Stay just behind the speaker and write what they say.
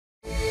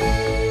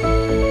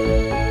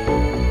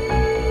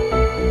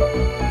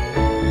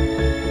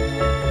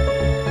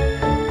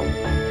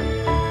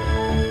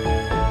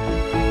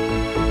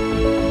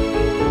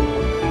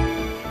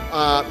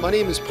My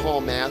name is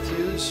Paul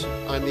Matthews.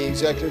 I'm the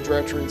Executive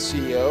Director and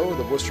CEO of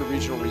the Worcester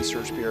Regional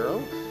Research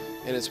Bureau,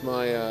 and it's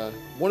my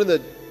one of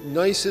the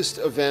nicest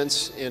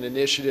events and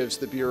initiatives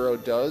the Bureau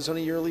does on a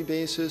yearly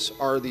basis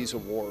are these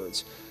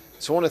awards.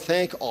 So I want to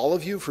thank all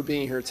of you for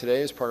being here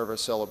today as part of our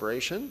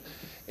celebration.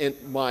 And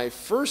my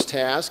first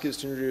task is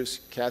to introduce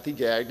Kathy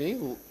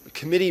Gagney,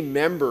 committee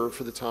member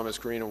for the Thomas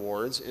Green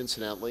Awards,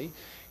 incidentally.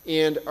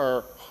 And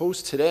our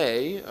host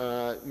today,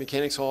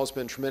 Mechanics Hall, has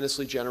been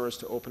tremendously generous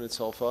to open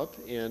itself up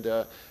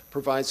and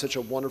provide such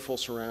a wonderful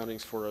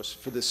surroundings for us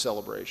for this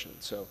celebration.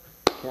 So,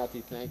 Kathy,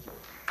 thank you.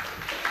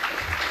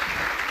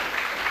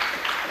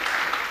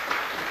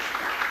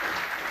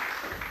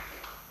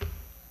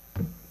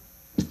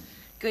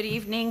 Good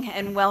evening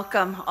and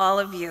welcome, all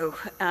of you.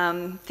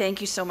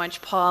 Thank you so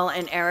much, Paul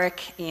and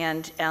Eric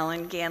and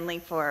Alan Ganley,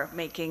 for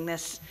making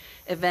this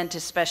event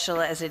as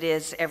special as it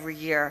is every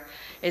year.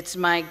 It's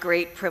my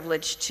great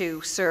privilege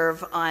to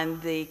serve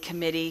on the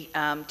committee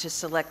to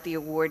select the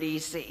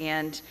awardees,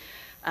 and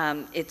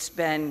it's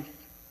been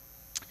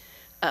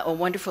a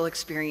wonderful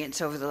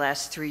experience over the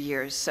last 3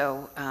 years,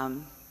 so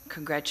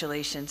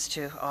congratulations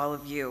to all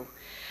of you.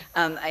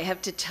 I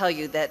have to tell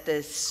you that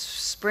the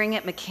spring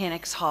at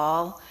Mechanics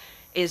Hall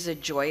is a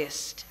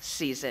joyous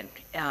season.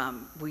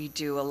 We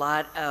do a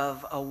lot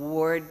of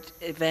award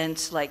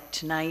events like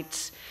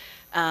tonight's.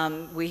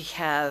 We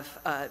have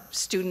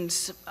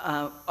students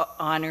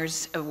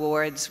honors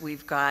awards.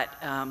 We've got,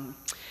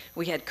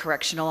 we had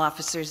correctional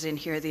officers in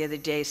here the other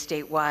day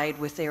statewide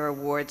with their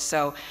awards.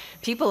 So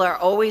people are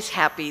always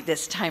happy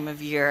this time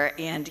of year,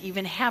 and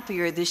even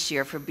happier this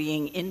year for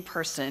being in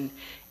person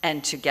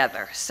and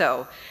together.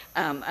 So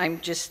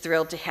I'm just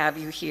thrilled to have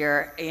you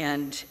here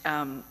and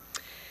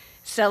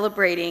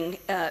celebrating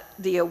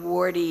the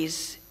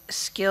awardees'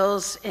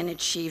 skills and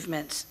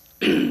achievements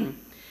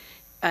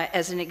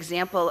as an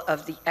example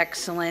of the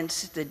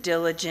excellence, the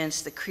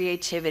diligence, the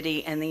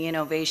creativity, and the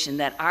innovation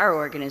that our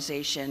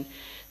organization,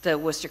 the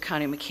Worcester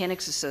County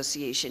Mechanics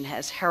Association,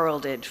 has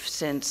heralded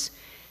since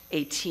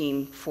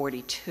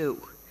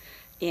 1842.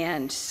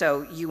 And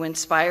so you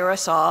inspire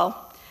us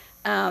all,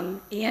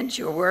 and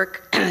your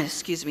work,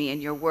 excuse me,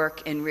 and your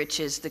work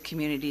enriches the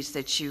communities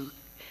that you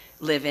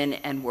live in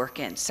and work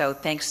in. So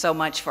thanks so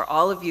much for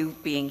all of you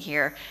being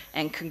here,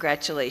 and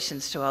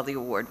congratulations to all the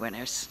award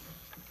winners.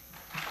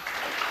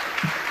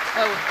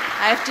 Oh,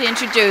 I have to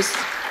introduce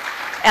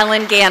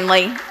Ellen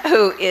Ganley,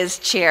 who is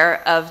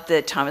chair of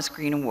the Thomas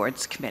Green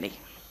Awards Committee.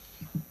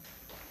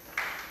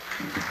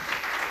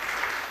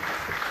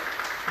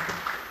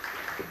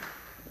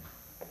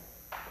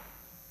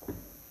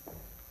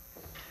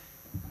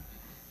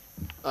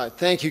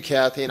 Thank you,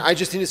 Kathy. And I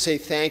just need to say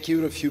thank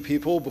you to a few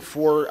people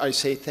before I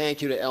say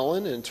thank you to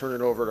Ellen and turn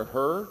it over to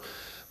her.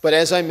 But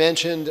as I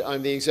mentioned,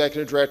 I'm the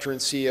Executive Director and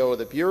CEO of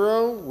the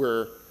Bureau.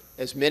 We're,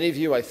 as many of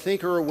you I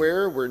think are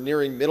aware, we're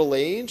nearing middle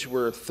age.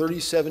 We're a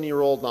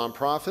 37-year-old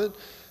nonprofit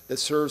that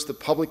serves the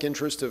public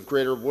interest of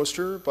Greater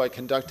Worcester by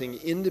conducting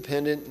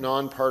independent,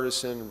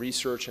 nonpartisan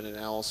research and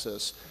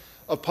analysis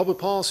of public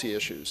policy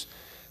issues.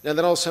 Now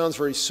that all sounds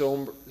very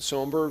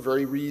somber,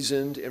 very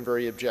reasoned, and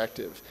very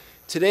objective.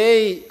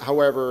 Today,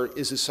 however,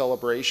 is a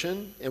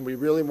celebration, and we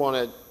really want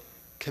to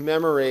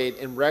commemorate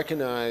and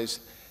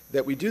recognize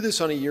that we do this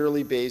on a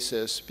yearly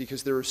basis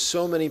because there are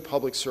so many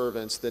public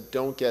servants that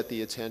don't get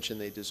the attention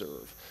they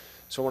deserve.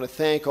 So I want to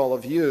thank all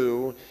of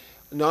you,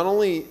 not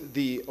only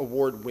the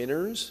award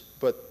winners,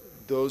 but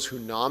those who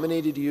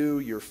nominated you,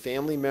 your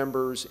family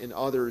members, and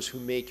others who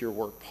make your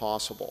work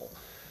possible.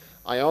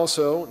 I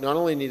also not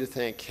only need to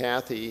thank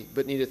Kathy,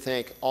 but need to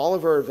thank all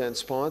of our event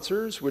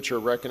sponsors, which are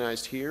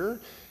recognized here: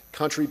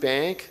 Country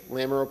Bank,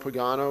 Lamero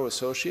Pagano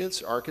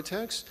Associates,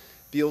 Architects,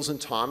 Beals &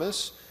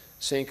 Thomas,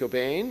 St.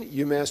 Gobain,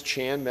 UMass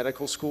Chan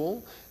Medical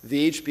School,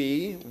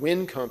 VHB,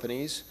 Wind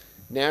Companies,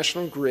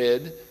 National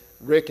Grid,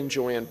 Rick and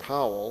Joanne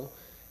Powell,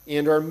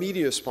 and our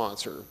media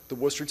sponsor, the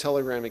Worcester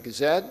Telegram and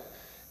Gazette,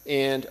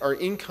 and our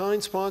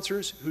in-kind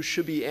sponsors who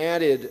should be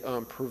added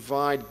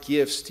provide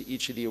gifts to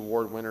each of the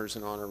award winners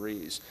and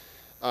honorees.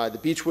 The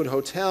Beechwood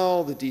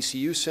Hotel, the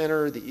DCU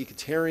Center, the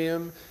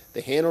Ecotarium,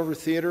 the Hanover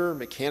Theater,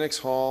 Mechanics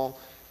Hall,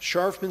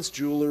 Scharfman's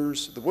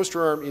Jewelers, the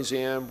Worcester Art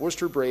Museum,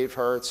 Worcester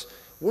Bravehearts,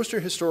 Worcester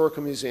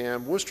Historical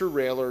Museum, Worcester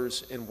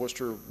Railers, and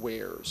Worcester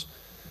Wares.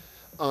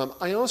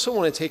 I also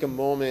want to take a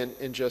moment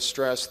and just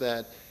stress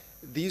that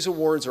these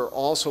awards are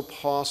also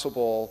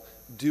possible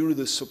due to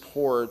the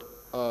support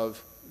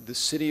of the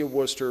City of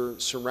Worcester,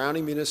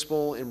 surrounding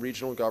municipal and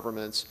regional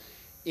governments,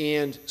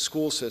 and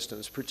school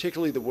systems,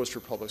 particularly the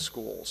Worcester Public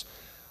Schools.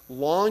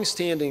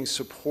 Long-standing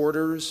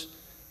supporters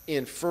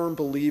and firm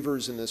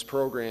believers in this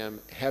program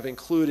have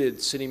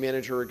included City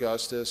Manager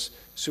Augustus,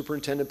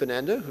 Superintendent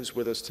Benenda, who's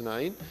with us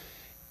tonight,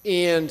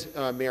 and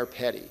Mayor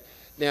Petty.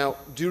 Now,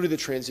 due to the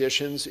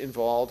transitions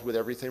involved with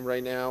everything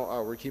right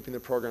now, we're keeping the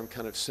program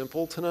kind of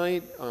simple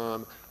tonight.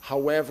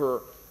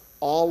 However,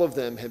 all of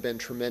them have been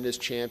tremendous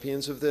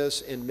champions of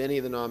this, and many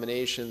of the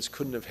nominations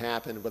couldn't have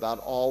happened without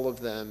all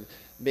of them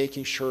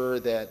making sure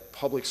that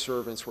public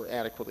servants were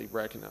adequately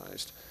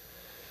recognized.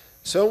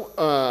 So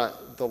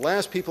the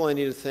last people I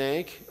need to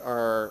thank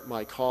are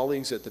my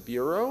colleagues at the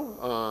Bureau,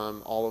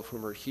 all of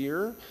whom are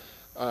here.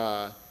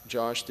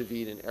 Josh,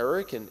 David, and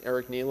Eric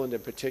Nealand in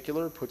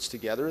particular puts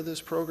together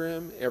this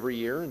program every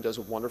year and does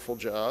a wonderful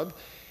job.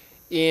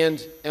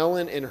 And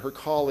Ellen and her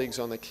colleagues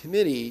on the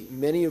committee,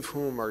 many of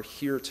whom are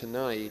here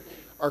tonight,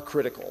 are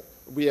critical.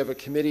 We have a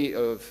committee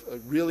of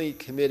really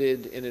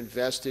committed and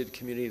invested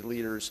community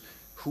leaders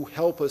who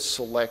help us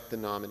select the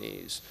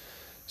nominees.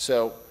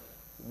 So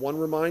one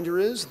reminder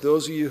is,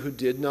 those of you who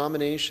did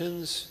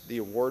nominations, the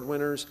award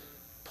winners,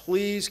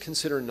 please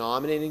consider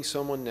nominating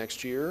someone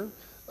next year.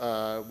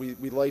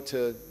 We like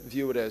to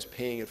view it as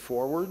paying it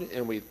forward,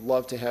 and we'd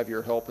love to have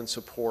your help and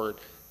support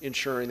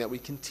ensuring that we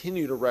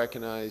continue to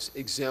recognize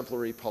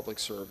exemplary public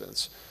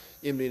servants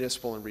in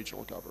municipal and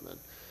regional government.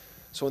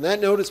 So on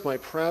that note, it's my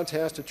proud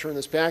task to turn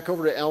this back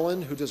over to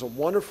Ellen, who does a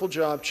wonderful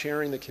job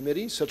chairing the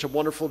committee. Such a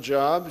wonderful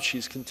job.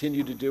 She's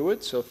continued to do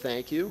it, so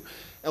thank you.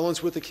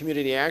 Ellen's with the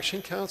Community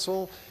Action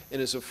Council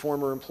and is a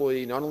former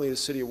employee not only of the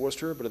City of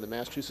Worcester, but of the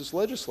Massachusetts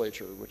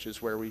Legislature, which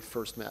is where we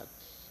first met.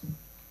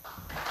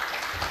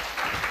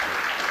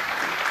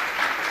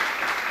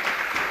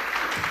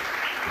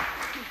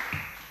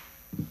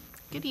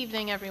 Good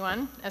evening,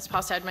 everyone. As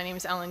Paul said, my name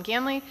is Ellen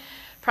Ganley,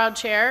 proud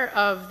chair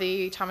of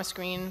the Thomas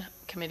Green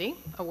Committee,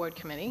 Award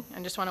Committee.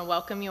 I just want to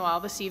welcome you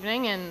all this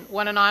evening, and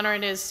what an honor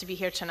it is to be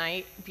here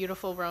tonight.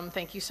 Beautiful room.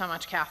 Thank you so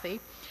much, Kathy.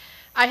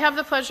 I have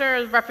the pleasure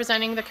of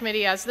representing the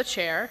committee as the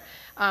chair.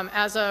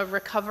 As a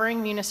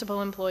recovering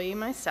municipal employee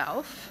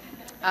myself,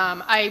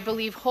 I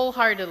believe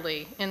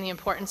wholeheartedly in the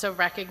importance of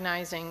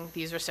recognizing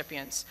these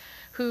recipients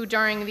who,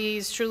 during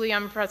these truly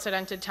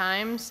unprecedented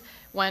times,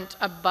 went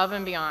above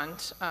and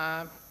beyond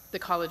the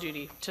call of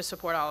duty to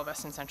support all of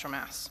us in Central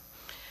Mass.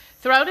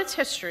 Throughout its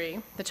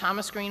history, the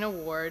Thomas Green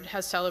Award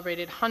has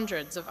celebrated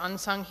hundreds of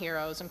unsung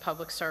heroes in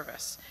public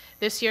service.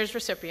 This year's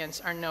recipients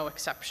are no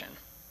exception.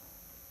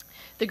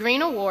 The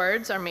Green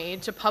Awards are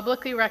made to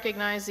publicly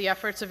recognize the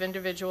efforts of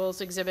individuals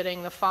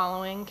exhibiting the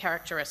following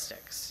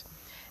characteristics: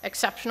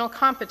 exceptional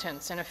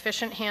competence and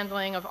efficient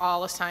handling of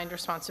all assigned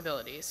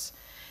responsibilities,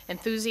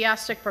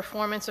 enthusiastic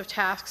performance of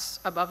tasks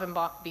above and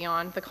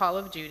beyond the call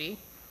of duty,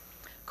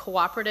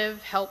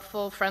 cooperative,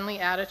 helpful, friendly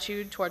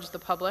attitude towards the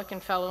public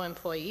and fellow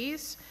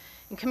employees,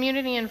 and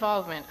community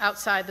involvement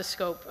outside the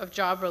scope of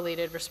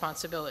job-related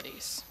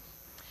responsibilities.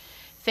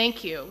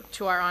 Thank you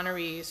to our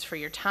honorees for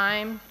your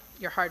time,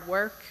 your hard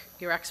work,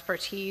 your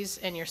expertise,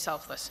 and your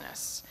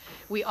selflessness.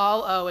 We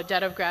all owe a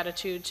debt of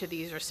gratitude to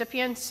these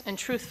recipients and,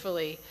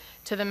 truthfully,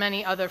 to the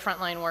many other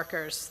frontline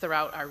workers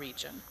throughout our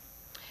region.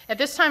 At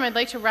this time, I'd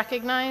like to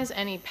recognize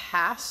any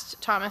past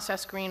Thomas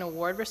S. Green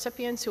Award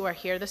recipients who are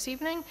here this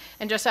evening,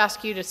 and just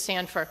ask you to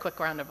stand for a quick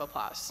round of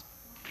applause.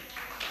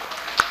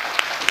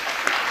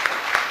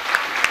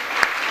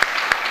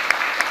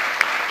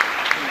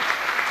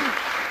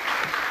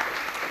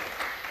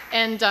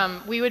 And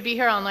we would be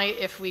here all night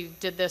if we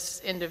did this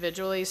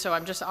individually, so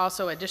I'm just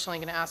also additionally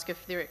going to ask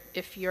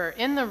if you're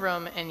in the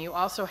room and you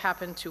also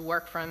happen to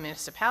work for a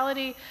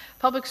municipality,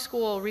 public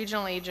school,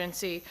 regional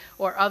agency,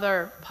 or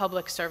other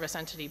public service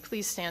entity,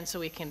 please stand so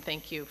we can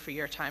thank you for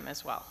your time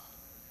as well.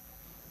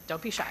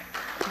 Don't be shy.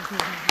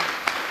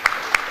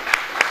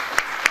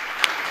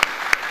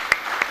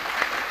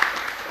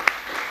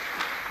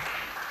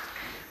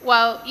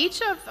 While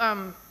each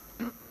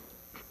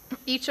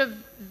of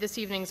this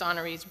evening's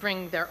honorees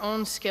bring their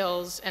own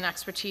skills and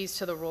expertise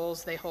to the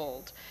roles they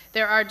hold,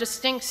 there are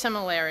distinct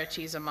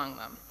similarities among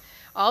them.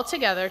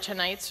 Altogether,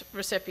 tonight's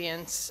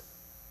recipients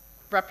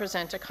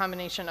represent a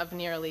combination of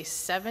nearly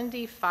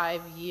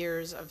 75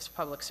 years of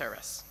public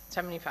service.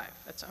 75,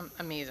 that's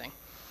amazing.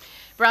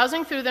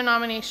 Browsing through the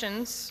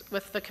nominations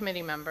with the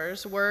committee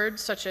members,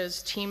 words such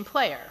as team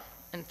player,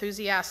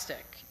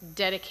 enthusiastic,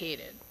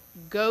 dedicated,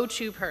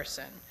 go-to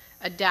person,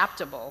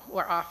 adaptable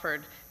were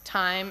offered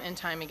time and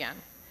time again.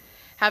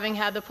 Having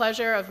had the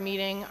pleasure of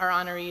meeting our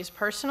honorees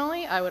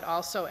personally, I would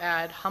also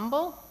add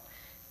humble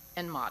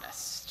and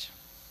modest.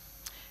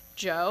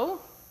 Joe,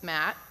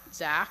 Matt,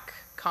 Zach,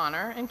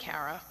 Connor, and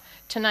Kara,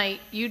 tonight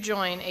you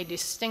join a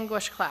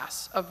distinguished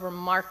class of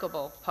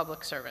remarkable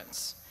public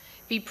servants.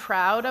 Be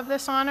proud of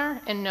this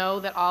honor and know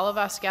that all of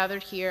us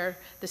gathered here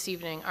this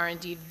evening are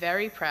indeed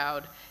very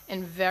proud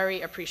and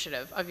very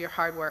appreciative of your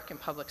hard work in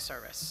public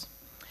service.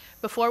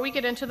 Before we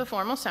get into the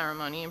formal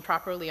ceremony and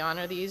properly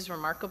honor these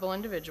remarkable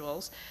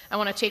individuals, I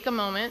want to take a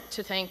moment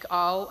to thank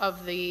all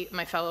of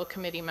my fellow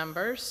committee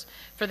members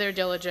for their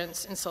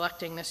diligence in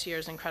selecting this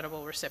year's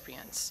incredible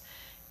recipients.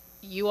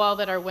 You all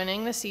that are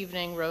winning this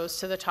evening rose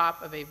to the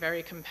top of a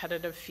very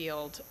competitive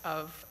field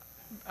of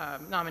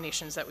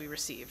nominations that we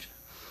received.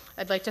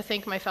 I'd like to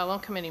thank my fellow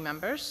committee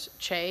members,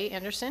 Che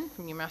Anderson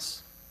from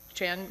UMass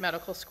Chan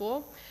Medical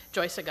School,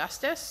 Joyce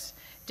Augustus,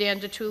 Dan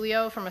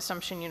DiTullio from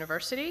Assumption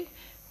University,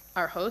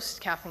 our host,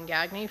 Kathleen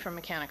Gagney from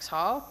Mechanics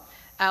Hall,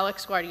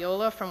 Alex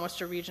Guardiola from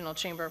Worcester Regional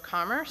Chamber of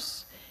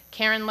Commerce,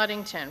 Karen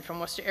Luddington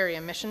from Worcester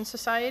Area Mission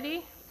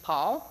Society,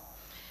 Paul,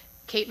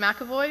 Kate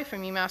McAvoy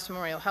from UMass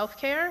Memorial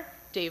Healthcare,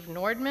 Dave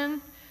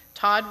Nordman,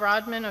 Todd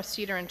Rodman of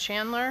Cedar and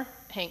Chandler,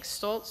 Hank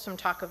Stoltz from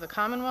Talk of the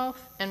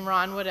Commonwealth, and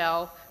Ron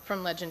Waddell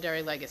from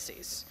Legendary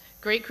Legacies.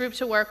 Great group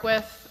to work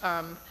with.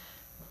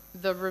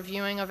 The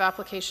reviewing of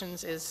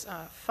applications is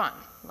fun,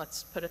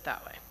 let's put it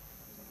that way.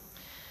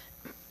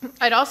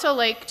 I'd also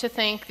like to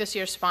thank this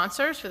year's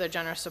sponsors for their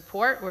generous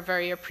support. We're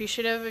very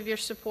appreciative of your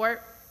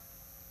support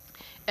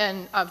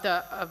and of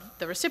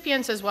the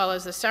recipients as well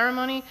as the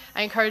ceremony.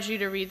 I encourage you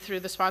to read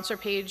through the sponsor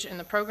page in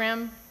the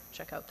program.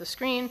 Check out the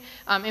screen.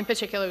 In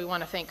particular, we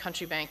want to thank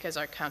Country Bank as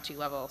our county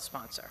level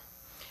sponsor.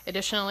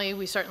 Additionally,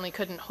 we certainly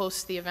couldn't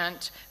host the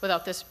event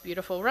without this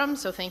beautiful room,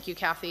 so thank you,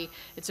 Kathy.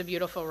 It's a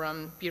beautiful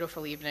room,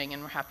 beautiful evening,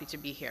 and we're happy to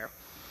be here.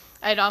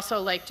 I'd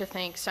also like to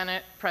thank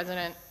Senate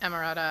President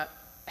Emerita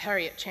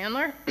Harriet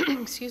Chandler,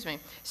 excuse me,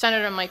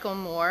 Senator Michael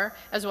Moore,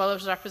 as well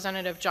as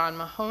Representative John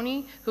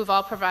Mahoney, who've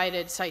all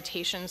provided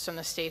citations from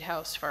the State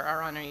House for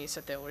our honorees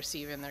that they'll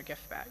receive in their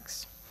gift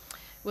bags.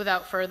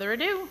 Without further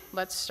ado,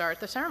 let's start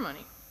the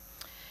ceremony.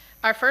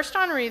 Our first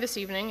honoree this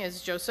evening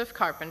is Joseph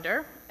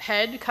Carpenter,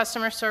 Head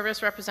Customer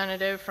Service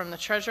Representative from the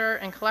Treasurer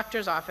and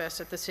Collector's Office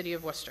at the City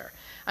of Worcester.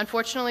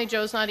 Unfortunately,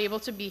 Joe's not able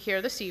to be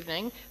here this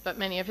evening, but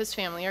many of his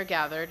family are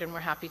gathered, and we're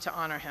happy to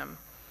honor him.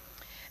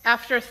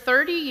 After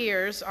 30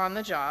 years on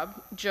the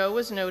job, Joe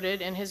was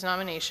noted in his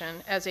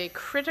nomination as a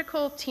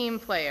critical team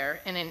player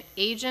and an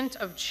agent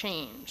of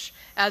change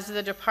as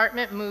the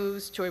department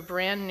moves to a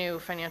brand new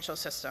financial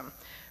system.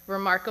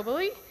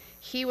 Remarkably,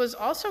 he was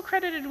also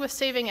credited with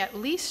saving at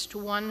least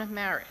one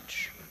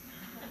marriage.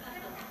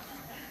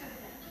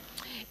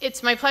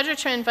 It's my pleasure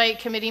to invite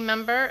committee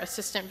member,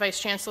 Assistant Vice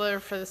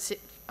Chancellor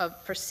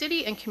for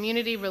City and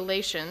Community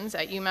Relations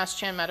at UMass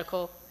Chan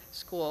Medical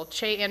School,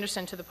 Che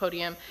Anderson, to the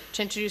podium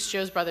to introduce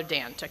Joe's brother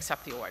Dan to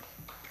accept the award.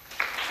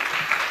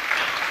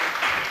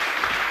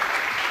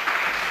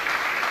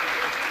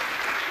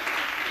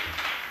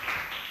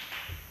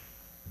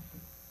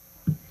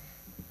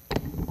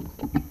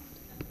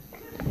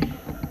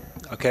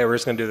 Okay, we're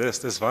just gonna do this.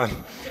 This is fun.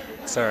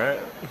 It's all right.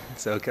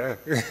 It's okay.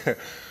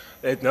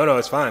 No,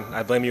 it's fine.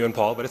 I blame you and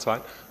Paul, but it's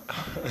fine.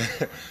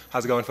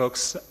 How's it going,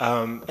 folks?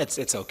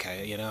 It's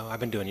okay. You know, I've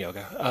been doing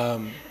yoga.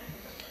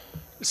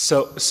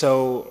 First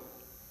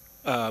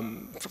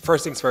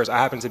things first, I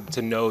happen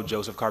to know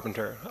Joseph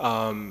Carpenter,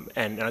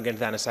 and I'll get into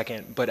that in a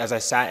second, but as I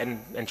sat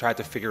and tried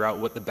to figure out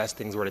what the best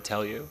things were to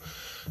tell you,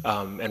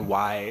 and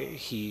why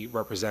he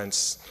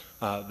represents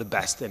the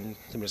best in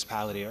the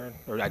municipality, or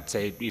I'd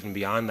say even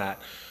beyond that,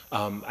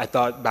 I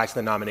thought back to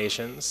the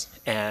nominations,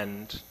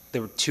 and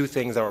there were two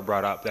things that were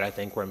brought up that I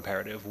think were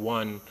imperative.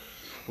 One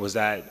was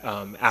that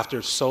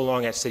after so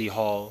long at City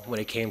Hall, when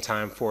it came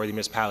time for the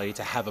municipality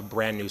to have a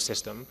brand new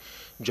system,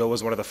 Joe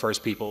was one of the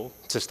first people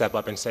to step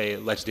up and say,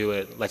 let's do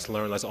it, let's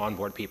learn, let's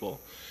onboard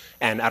people.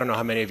 And I don't know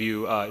how many of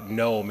you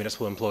know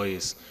municipal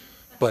employees,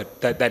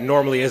 but that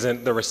normally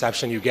isn't the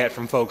reception you get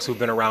from folks who've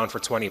been around for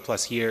 20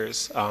 plus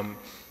years.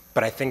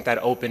 But I think that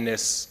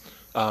openness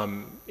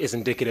is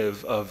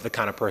indicative of the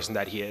kind of person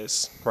that he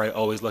is, right?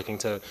 Always looking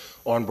to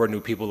onboard new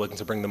people, looking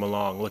to bring them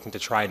along, looking to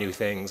try new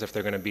things if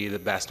they're gonna be the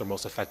best or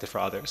most effective for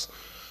others.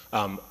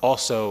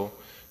 Also,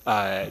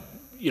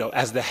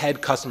 as the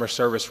head customer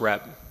service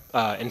rep,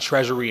 in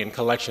Treasury and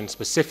collection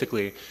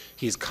specifically,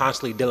 he's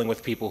constantly dealing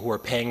with people who are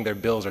paying their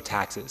bills or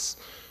taxes,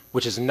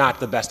 which is not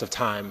the best of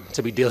time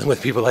to be dealing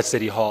with people at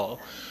City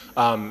Hall.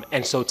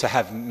 And so to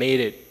have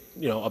made it,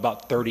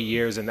 about 30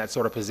 years in that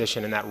sort of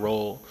position, in that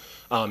role,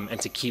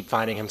 and to keep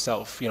finding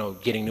himself,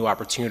 getting new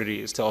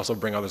opportunities to also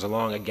bring others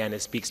along, again,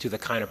 it speaks to the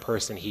kind of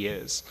person he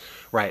is,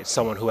 right?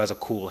 Someone who has a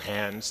cool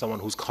hand, someone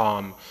who's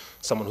calm,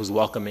 someone who's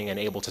welcoming and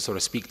able to sort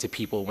of speak to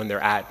people when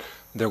they're at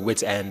their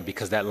wit's end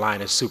because that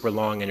line is super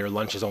long and your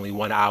lunch is only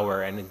 1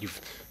 hour and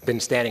you've been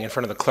standing in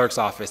front of the clerk's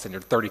office and there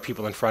are 30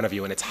 people in front of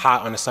you and it's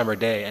hot on a summer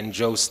day, and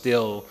Joe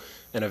still,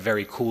 in a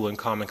very cool and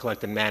calm and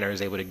collected manner,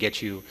 is able to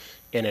get you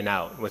in and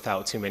out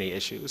without too many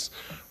issues,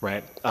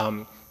 right?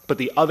 But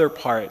the other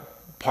part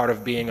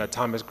of being a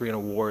Thomas Green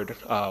Award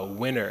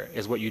winner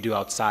is what you do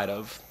outside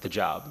of the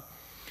job.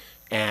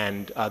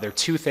 And there are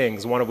two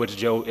things, one of which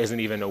Joe isn't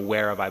even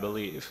aware of, I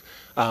believe.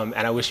 And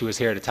I wish he was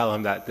here to tell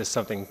him that this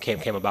something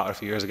came about a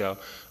few years ago.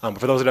 But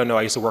for those who don't know,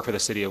 I used to work for the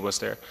city of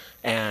Worcester.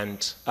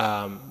 And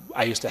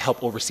I used to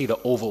help oversee the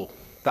Oval,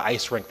 the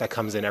ice rink that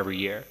comes in every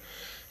year.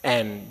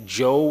 And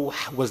Joe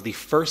was the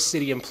first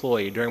city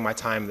employee during my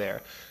time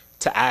there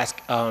to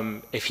ask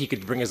if he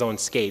could bring his own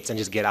skates and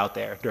just get out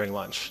there during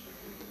lunch.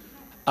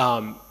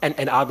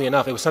 And oddly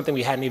enough, it was something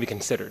we hadn't even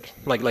considered,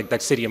 like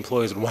that city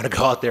employees would want to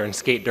go out there and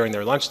skate during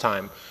their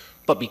lunchtime.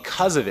 But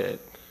because of it,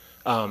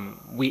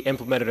 we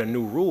implemented a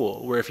new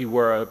rule where if you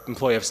were an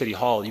employee of City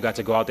Hall, you got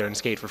to go out there and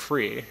skate for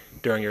free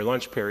during your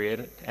lunch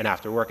period and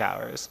after work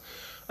hours.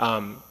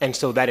 And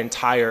so that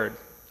entire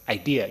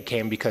idea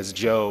came because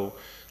Joe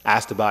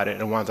asked about it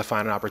and wanted to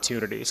find an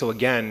opportunity. So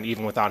again,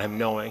 even without him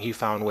knowing, he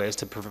found ways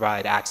to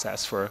provide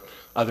access for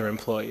other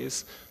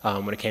employees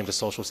when it came to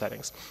social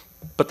settings.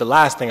 But the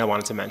last thing I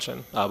wanted to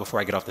mention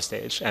before I get off the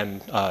stage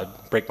and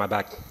break my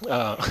back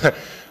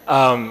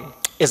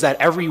is that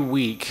every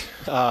week,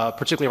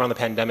 particularly around the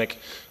pandemic,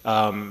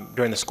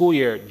 during the school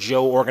year,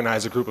 Joe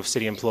organized a group of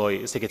city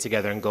employees to get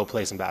together and go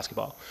play some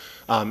basketball.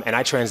 And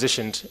I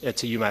transitioned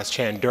to UMass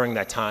Chan during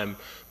that time,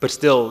 but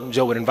still,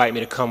 Joe would invite me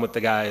to come with the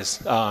guys,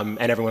 and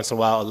every once in a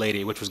while, a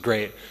lady, which was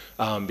great,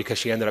 because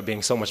she ended up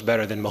being so much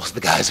better than most of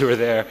the guys who were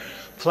there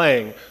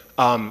playing.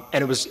 And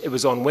it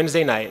was on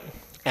Wednesday night,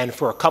 and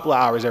for a couple of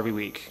hours every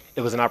week,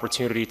 it was an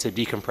opportunity to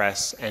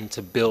decompress and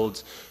to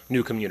build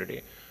new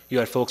community. You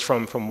had folks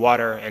from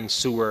water and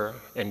sewer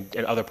and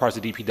other parts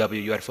of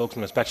DPW. You had folks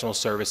from inspectional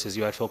services.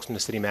 You had folks from the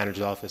city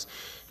manager's office.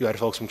 You had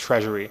folks from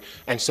Treasury.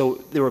 And so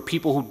there were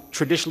people who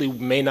traditionally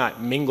may not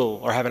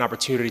mingle or have an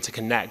opportunity to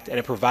connect, and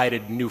it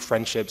provided new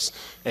friendships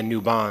and new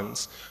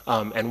bonds.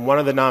 And one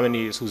of the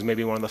nominees, who's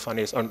maybe one of the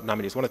funniest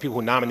nominees, one of the people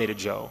who nominated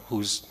Joe,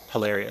 who's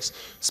hilarious,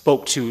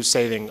 spoke to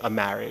saving a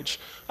marriage.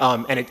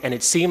 And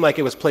it seemed like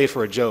it was played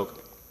for a joke.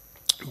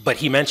 But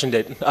he mentioned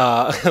it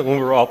when we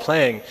were all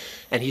playing,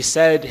 and he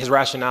said his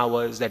rationale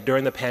was that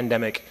during the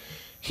pandemic,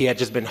 he had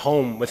just been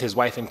home with his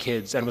wife and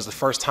kids, and it was the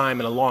first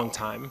time in a long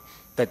time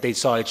that they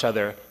saw each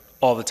other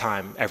all the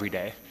time, every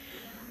day.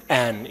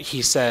 And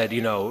he said,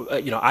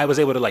 I was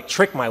able to like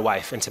trick my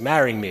wife into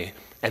marrying me,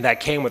 and that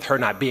came with her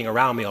not being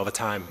around me all the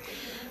time.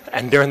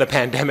 And during the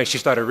pandemic, she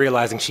started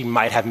realizing she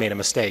might have made a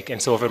mistake.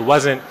 And so if it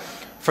wasn't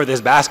for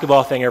this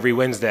basketball thing every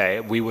Wednesday,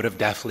 we would have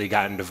definitely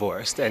gotten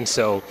divorced. And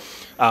so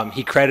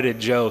he credited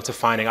Joe to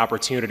finding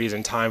opportunities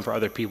and time for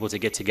other people to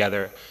get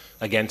together,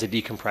 again, to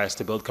decompress,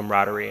 to build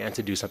camaraderie, and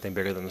to do something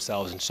bigger than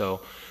themselves. And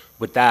so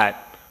with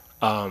that,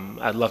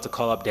 I'd love to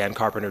call up Dan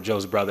Carpenter,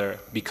 Joe's brother,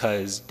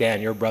 because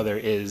Dan, your brother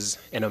is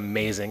an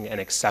amazing and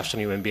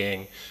exceptional human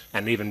being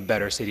and an even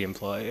better city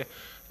employee.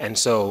 And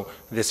so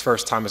this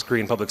first Thomas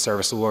Green Public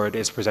Service Award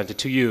is presented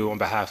to you on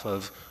behalf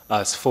of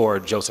us for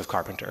Joseph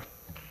Carpenter.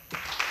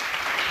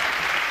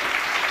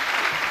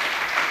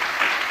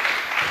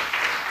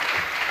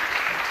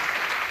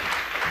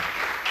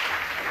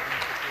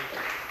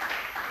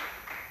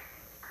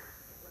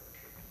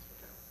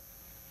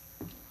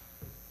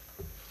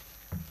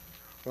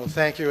 Well,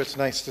 thank you. It's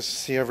nice to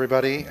see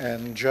everybody.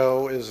 And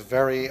Joe is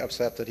very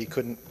upset that he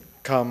couldn't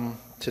come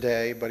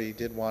today, but he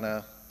did want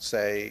to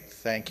say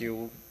thank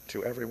you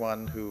to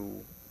everyone who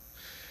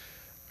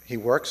he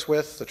works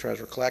with, the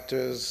treasurer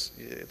collectors.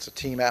 It's a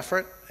team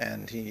effort,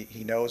 and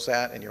he knows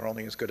that, and you're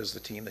only as good as the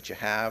team that you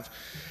have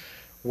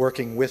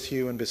working with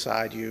you and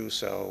beside you,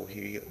 so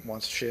he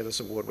wants to share this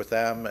award with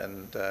them.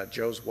 And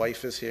Joe's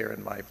wife is here,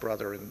 and my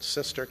brother and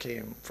sister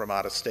came from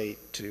out of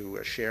state to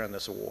share in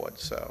this award.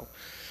 So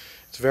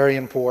it's very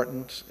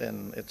important,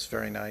 and it's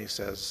very nice,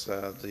 as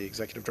the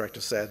executive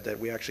director said, that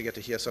we actually get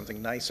to hear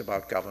something nice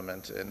about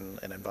government in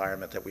an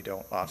environment that we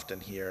don't often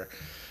hear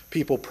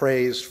people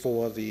praised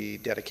for the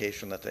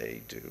dedication that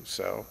they do.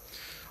 So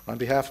on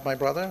behalf of my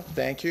brother,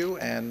 thank you,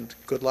 and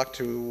good luck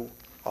to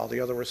all the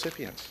other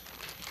recipients.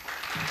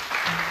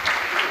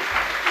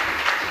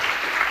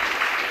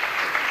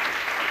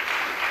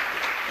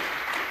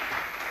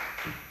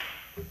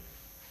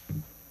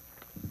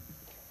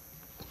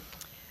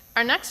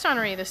 Our next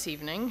honoree this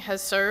evening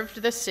has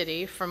served this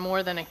city for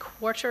more than a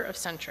quarter of a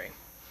century.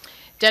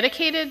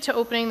 Dedicated to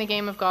opening the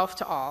game of golf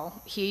to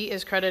all, he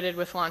is credited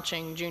with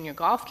launching junior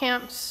golf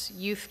camps,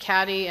 youth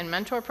caddy and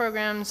mentor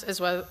programs, as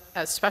well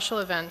as special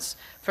events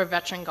for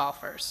veteran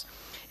golfers.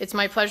 It's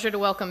my pleasure to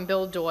welcome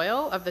Bill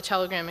Doyle of the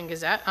Telegram and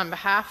Gazette on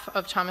behalf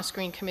of Thomas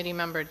Green Committee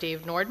member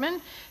Dave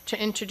Nordman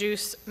to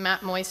introduce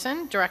Matt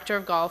Moyson, Director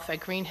of Golf at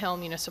Green Hill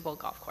Municipal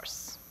Golf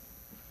Course.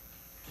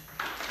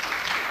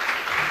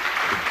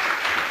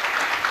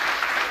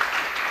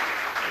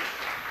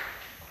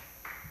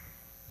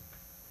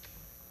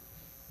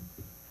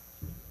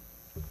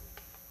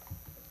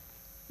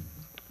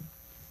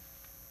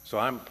 So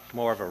I'm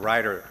more of a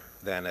writer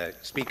than a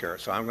speaker,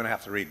 so I'm going to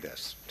have to read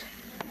this.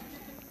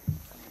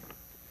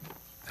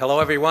 Hello,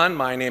 everyone.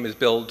 My name is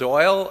Bill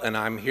Doyle, and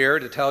I'm here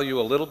to tell you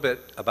a little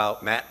bit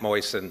about Matt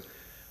Moyson,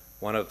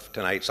 one of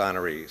tonight's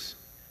honorees.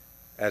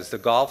 As the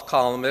golf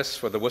columnist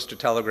for the Worcester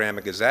Telegram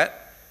and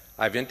Gazette,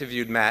 I've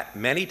interviewed Matt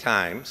many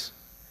times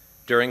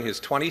during his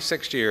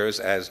 26 years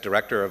as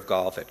Director of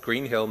Golf at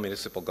Green Hill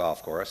Municipal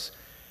Golf Course,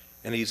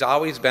 and he's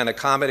always been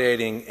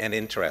accommodating and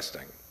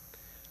interesting.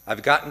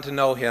 I've gotten to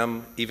know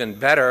him even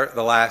better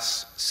the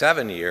last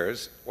 7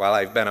 years while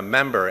I've been a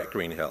member at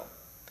Green Hill.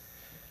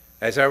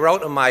 As I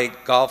wrote in my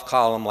golf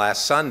column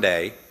last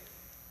Sunday,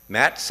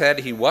 Matt said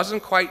he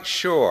wasn't quite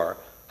sure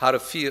how to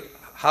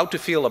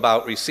feel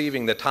about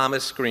receiving the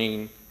Thomas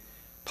Green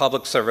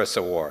Public Service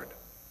Award.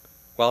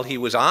 While he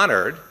was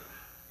honored,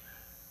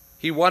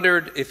 he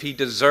wondered if he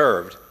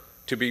deserved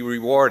to be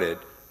rewarded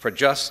for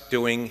just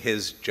doing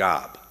his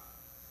job.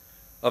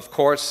 Of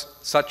course,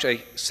 such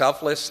a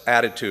selfless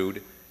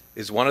attitude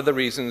is one of the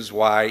reasons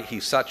why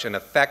he's such an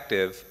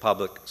effective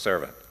public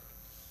servant.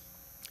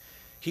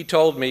 He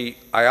told me,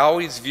 "I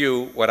always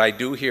view what I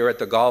do here at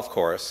the golf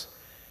course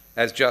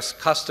as just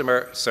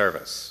customer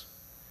service.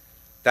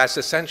 That's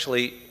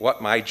essentially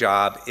what my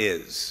job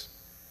is.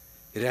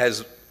 It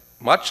has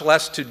much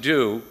less to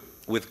do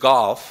with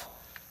golf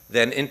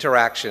than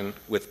interaction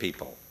with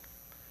people.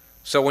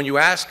 So when you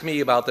ask me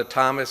about the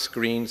Thomas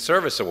Green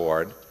Service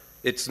Award,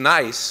 it's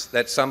nice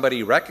that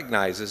somebody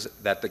recognizes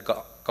that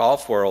the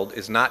golf world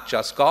is not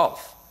just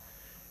golf.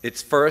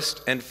 It's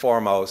first and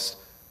foremost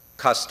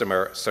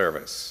customer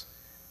service.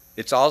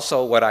 It's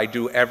also what I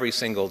do every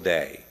single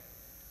day.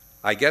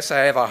 I guess I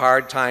have a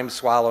hard time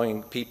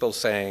swallowing people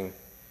saying,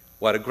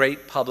 what a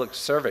great public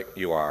servant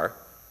you are,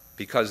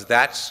 because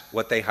that's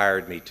what they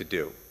hired me to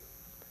do.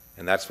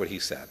 And that's what he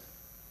said.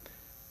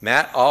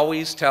 Matt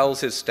always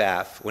tells his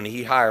staff when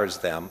he hires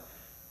them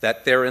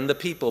that they're in the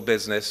people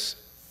business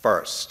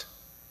first.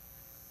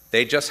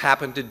 They just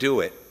happen to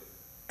do it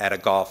at a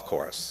golf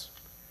course.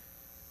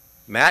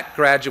 Matt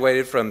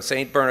graduated from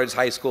St. Bernard's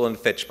High School in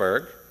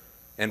Fitchburg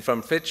and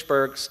from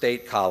Fitchburg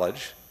State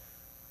College,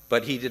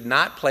 but he did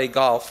not play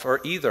golf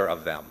for either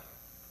of them.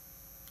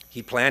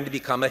 He planned to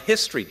become a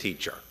history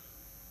teacher,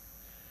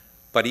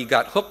 but he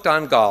got hooked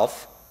on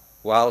golf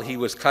while he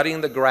was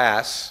cutting the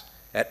grass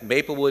at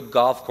Maplewood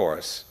Golf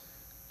Course,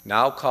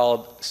 now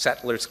called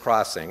Settlers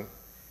Crossing,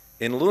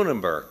 in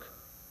Lunenburg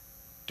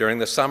during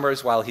the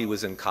summers while he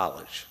was in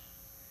college.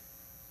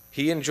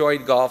 He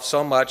enjoyed golf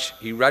so much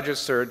he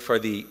registered for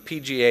the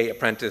PGA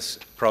Apprentice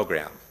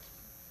program.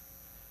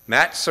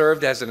 Matt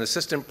served as an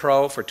assistant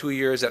pro for 2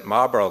 years at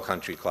Marlboro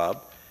Country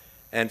Club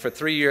and for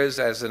 3 years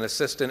as an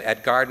assistant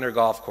at Gardner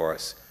Golf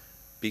Course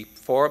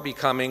before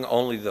becoming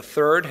only the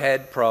third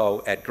head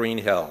pro at Green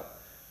Hill,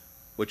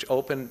 which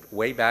opened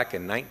way back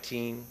in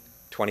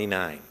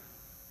 1929.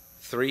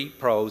 3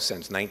 pros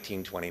since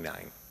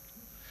 1929.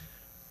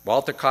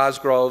 Walter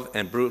Cosgrove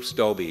and Bruce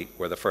Doby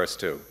were the first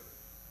two.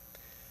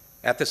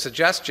 At the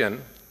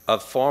suggestion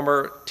of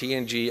former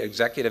T&G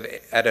executive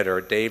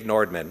editor Dave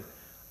Nordman,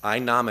 I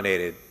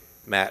nominated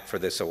Matt for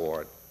this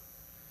award.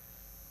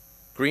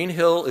 Green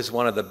Hill is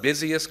one of the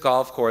busiest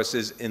golf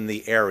courses in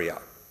the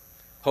area,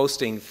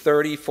 hosting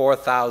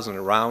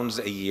 34,000 rounds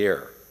a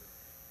year,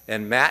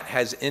 and Matt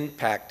has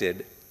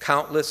impacted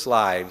countless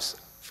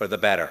lives for the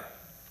better.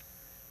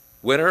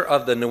 Winner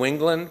of the New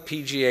England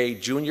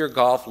PGA Junior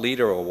Golf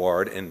Leader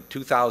Award in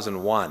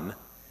 2001,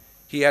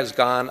 he has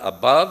gone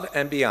above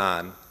and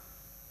beyond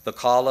the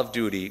call of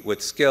duty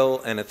with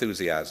skill and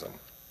enthusiasm.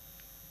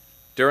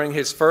 During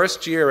his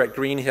first year at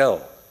Green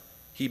Hill,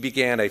 he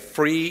began a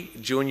free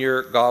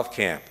junior golf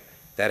camp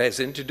that has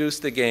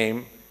introduced the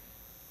game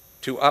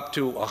to up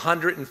to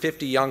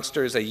 150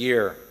 youngsters a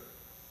year,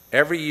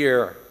 every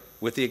year,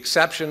 with the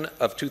exception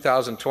of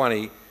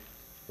 2020,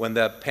 when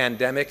the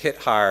pandemic hit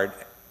hard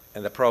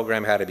and the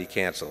program had to be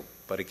canceled,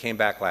 but it came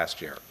back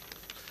last year.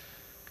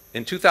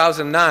 In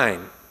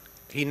 2009,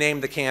 he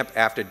named the camp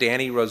after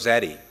Danny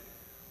Rossetti,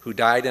 who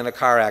died in a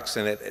car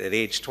accident at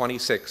age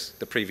 26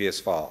 the previous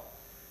fall.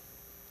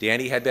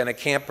 Danny had been a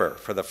camper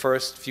for the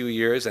first few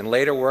years and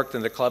later worked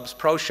in the club's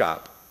pro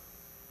shop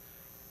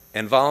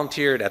and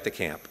volunteered at the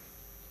camp.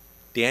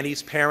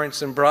 Danny's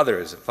parents and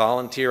brothers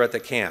volunteer at the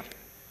camp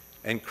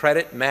and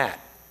credit Matt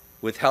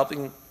with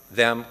helping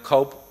them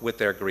cope with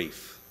their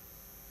grief.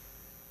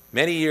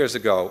 Many years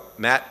ago,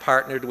 Matt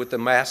partnered with the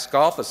Mass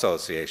Golf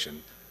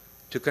Association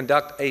to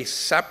conduct a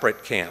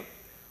separate camp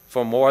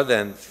for more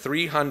than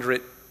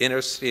 300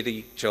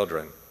 inner-city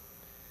children.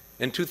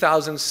 In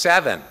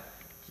 2007,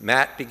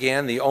 Matt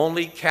began the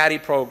only caddy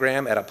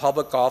program at a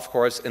public golf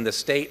course in the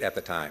state at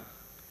the time.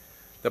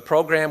 The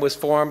program was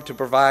formed to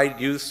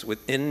provide youths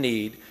in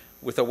need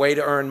with a way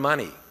to earn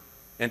money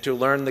and to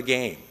learn the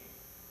game.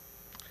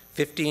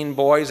 15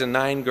 boys and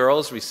 9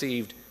 girls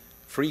received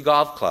free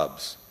golf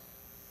clubs,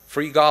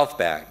 free golf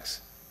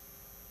bags,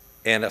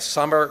 and a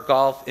summer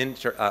golf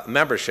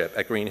membership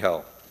at Green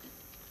Hill.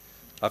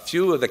 A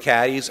few of the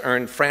caddies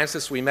earned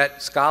Francis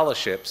Ouimet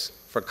scholarships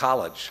for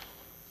college.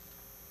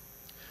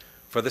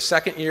 For the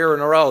second year in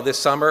a row this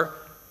summer,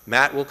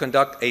 Matt will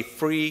conduct a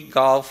free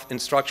golf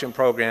instruction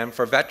program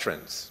for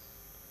veterans.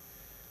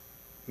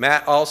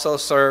 Matt also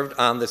served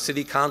on the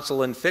city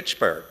council in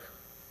Fitchburg,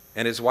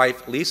 and his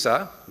wife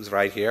Lisa, who's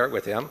right here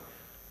with him,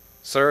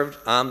 served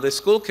on the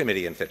school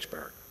committee in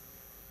Fitchburg.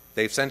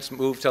 They've since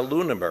moved to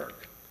Lunenburg.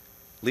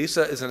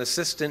 Lisa is an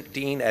assistant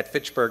dean at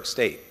Fitchburg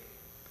State.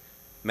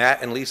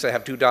 Matt and Lisa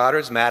have 2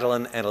 daughters,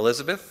 Madeline and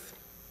Elizabeth.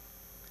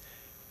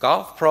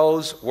 Golf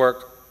pros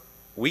work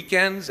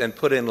weekends and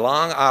put in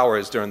long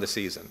hours during the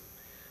season.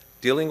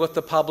 Dealing with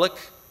the public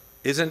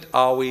isn't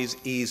always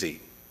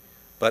easy,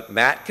 but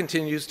Matt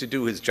continues to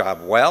do his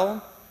job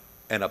well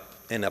and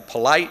in a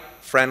polite,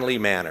 friendly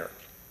manner.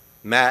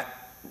 Matt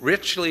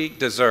richly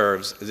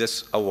deserves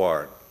this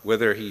award,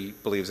 whether he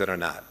believes it or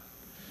not.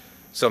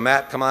 So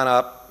Matt, come on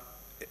up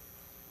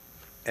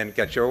and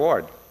get your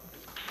award.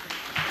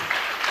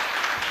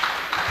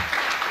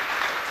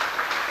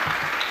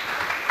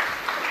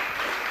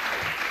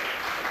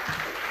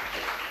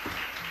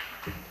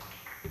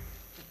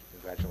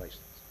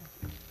 Congratulations.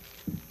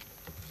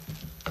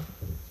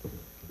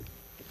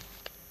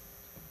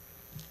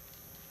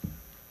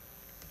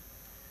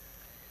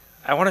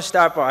 I want to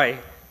start by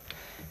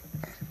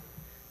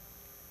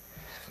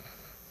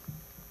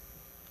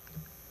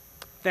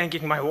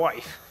thanking my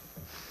wife.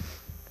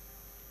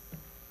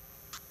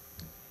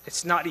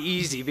 it's not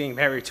easy being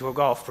married to a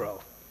golf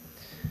pro.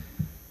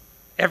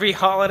 Every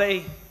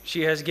holiday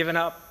she has given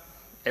up,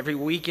 every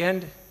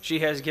weekend she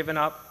has given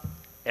up,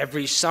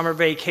 every summer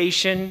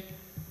vacation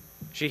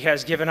she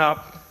has given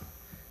up,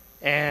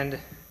 and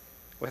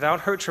without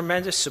her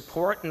tremendous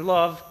support and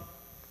love,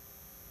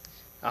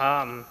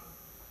 all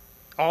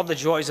the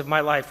joys of my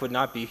life would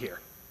not be here.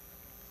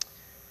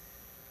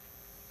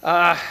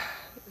 I'd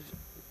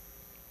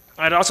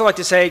also like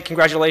to say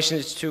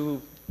congratulations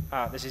to,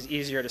 this is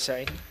easier to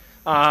say,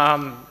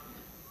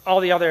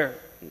 all the other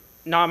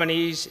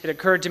nominees. It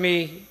occurred to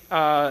me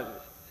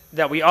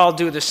that we all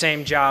do the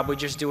same job, we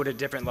just do it at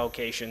different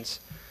locations.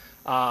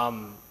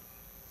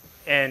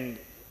 And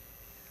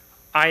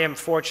I am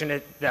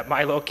fortunate that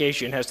my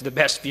location has the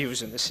best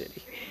views in the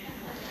city.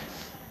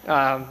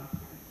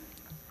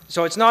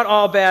 So it's not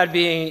all bad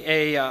being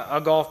a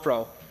golf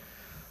pro.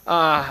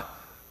 I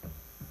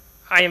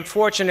am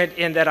fortunate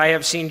in that I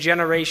have seen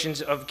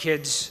generations of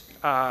kids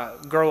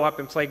grow up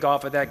and play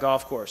golf at that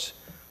golf course.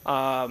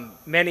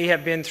 Many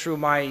have been through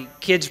my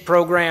kids'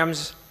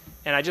 programs,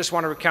 and I just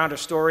want to recount a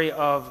story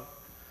of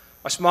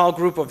a small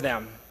group of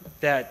them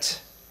that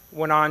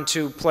went on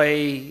to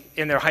play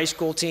in their high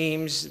school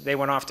teams. They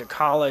went off to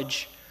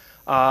college.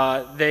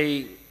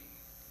 They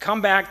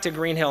come back to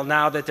Green Hill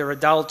now that they're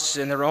adults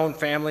in their own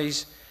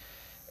families,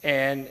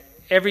 and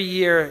every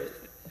year,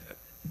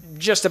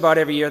 just about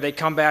every year, they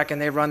come back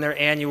and they run their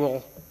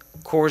annual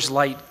Coors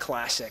Light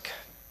Classic,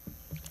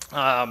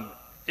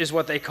 is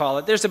what they call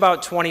it. There's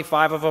about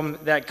 25 of them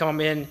that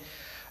come in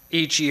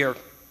each year.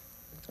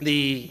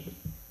 The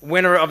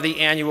winner of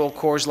the annual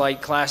Coors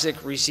Light Classic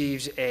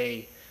receives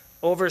a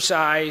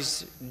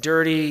oversized,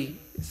 dirty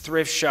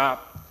thrift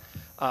shop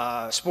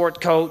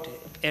sport coat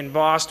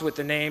embossed with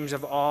the names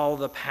of all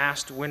the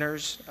past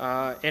winners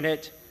in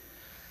it.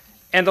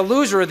 And the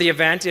loser of the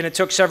event, and it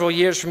took several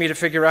years for me to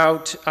figure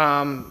out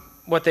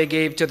what they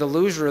gave to the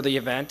loser of the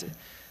event.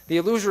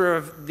 The loser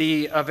of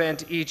the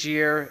event each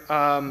year,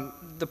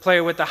 the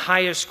player with the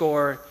highest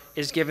score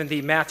is given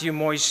the Matthew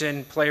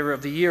Moyson Player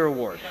of the Year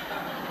Award.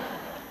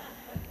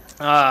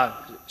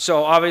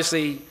 So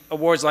obviously,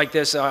 awards like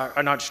this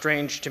are not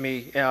strange to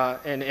me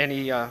in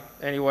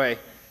any way.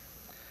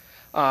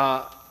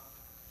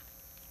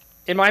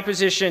 In my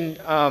position,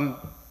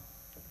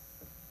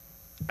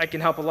 I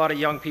can help a lot of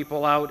young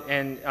people out,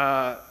 and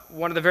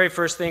one of the very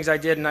first things I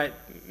did, and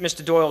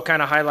Mr. Doyle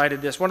kind of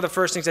highlighted this, one of the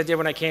first things I did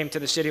when I came to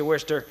the city of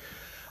Worcester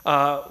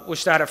was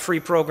start a free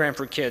program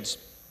for kids.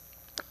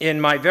 In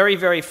my very,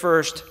 very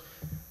first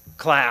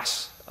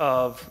class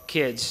of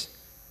kids,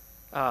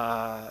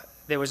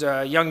 there was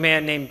a young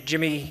man named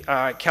Jimmy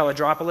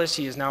Kaladropoulos.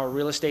 He is now a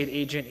real estate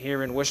agent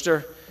here in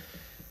Worcester.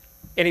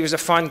 And he was a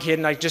fun kid,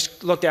 and I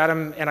just looked at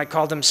him and I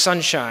called him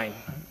Sunshine.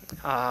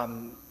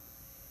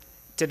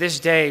 To this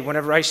day,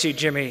 whenever I see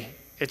Jimmy,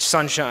 it's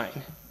sunshine.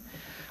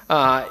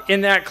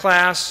 In that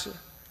class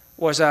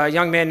was a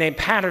young man named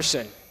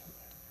Patterson.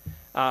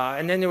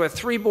 And then there were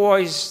 3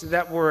 boys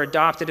that were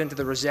adopted into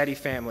the Rossetti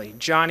family,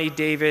 Johnny,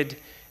 David,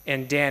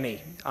 and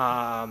Danny.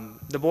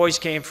 The boys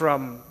came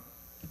from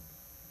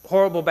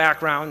horrible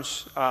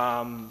backgrounds,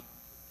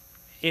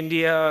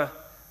 India,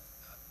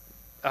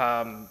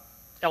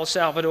 El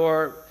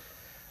Salvador,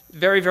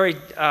 very, very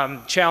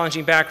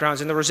challenging backgrounds.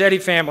 And the Rossetti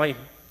family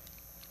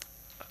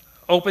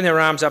opened their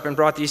arms up and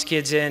brought these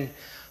kids in,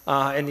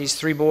 and these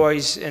 3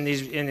 boys and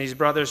these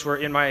brothers were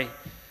in my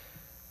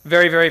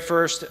very, very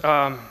first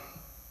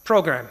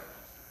program.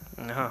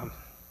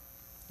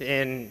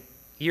 In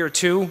year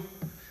 2,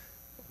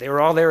 they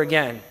were all there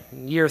again.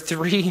 In year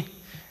 3,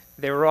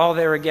 they were all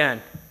there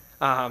again.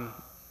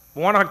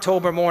 One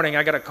October morning,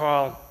 I got a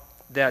call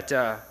that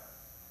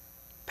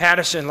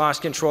Patterson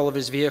lost control of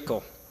his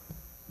vehicle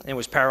and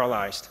was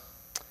paralyzed,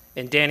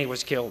 and Danny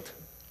was killed.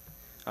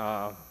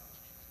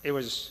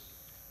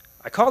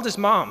 I called his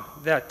mom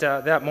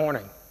that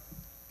morning,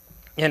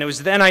 and it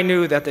was then I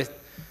knew that the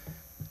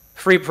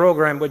free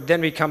program would then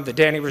become the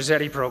Danny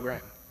Rossetti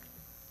program.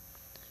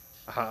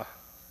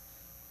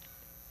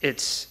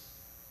 It's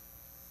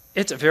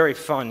a very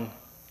fun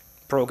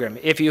program.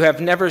 If you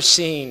have never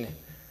seen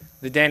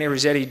the Danny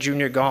Rossetti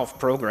Junior Golf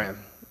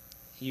program,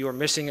 you are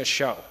missing a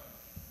show.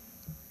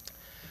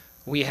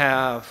 We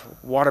have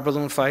water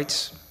balloon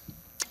fights,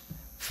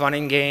 fun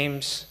and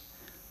games,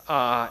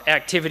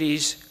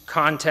 activities,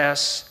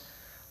 contests.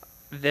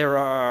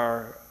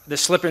 The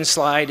slip and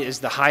slide is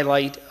the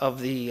highlight of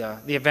the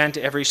event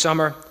every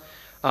summer,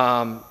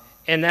 and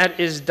that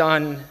is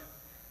done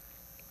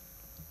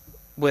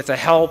with the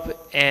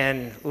help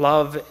and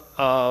love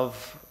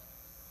of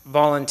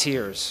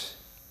volunteers.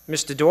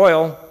 Mr.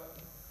 Doyle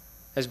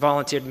has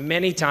volunteered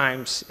many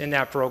times in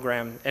that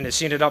program and has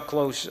seen it up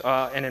close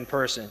and in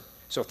person.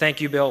 So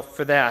thank you, Bill,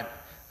 for that.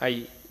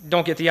 I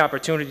don't get the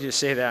opportunity to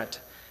say that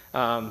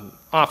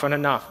often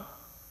enough.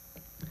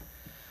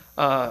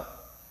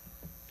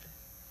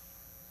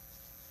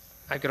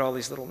 I've got all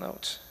these little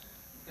notes.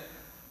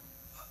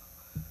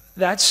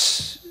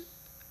 That's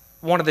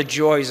one of the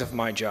joys of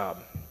my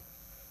job.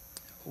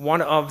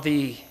 One of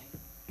the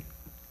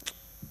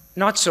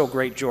not so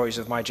great joys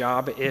of my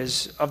job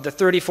is of the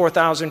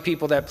 34,000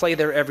 people that play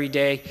there every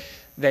day,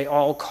 they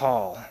all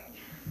call.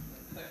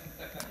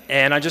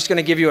 And I'm just going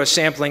to give you a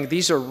sampling.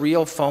 These are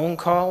real phone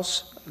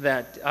calls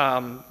that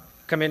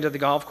come into the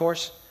golf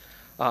course.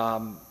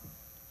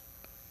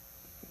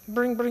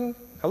 Bring,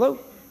 hello,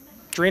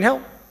 Green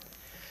Hill?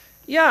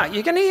 Yeah,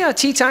 you got any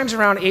tea times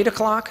around 8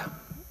 o'clock?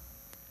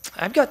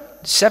 I've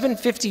got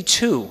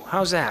 7:52,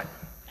 how's that?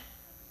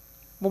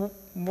 Well,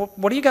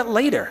 what do you got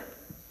later?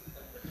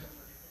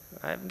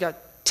 I've got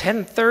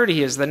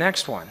 10:30 is the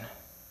next one.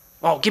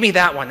 Oh, give me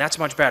that one, that's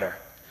much better.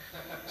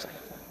 It's like,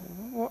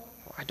 well,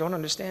 I don't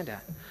understand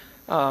that.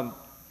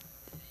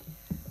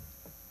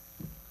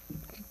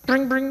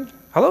 Bring,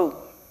 hello?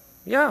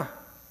 Yeah,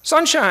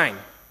 sunshine.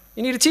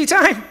 You need a tea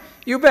time?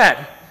 You bet.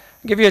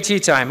 I'll give you a tea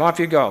time, off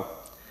you go.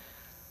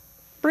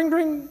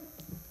 Bring,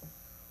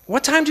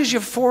 what time does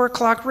your 4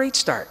 o'clock rate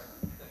start?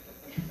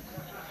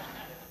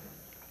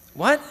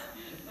 What?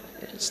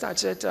 It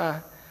starts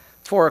at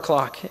 4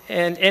 o'clock.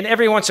 And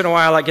every once in a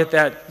while I get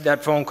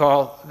that phone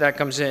call that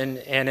comes in,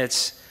 and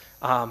it's,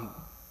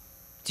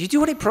 do you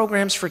do any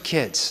programs for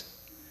kids?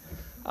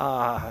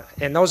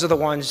 And those are the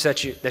ones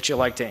that you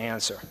like to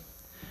answer.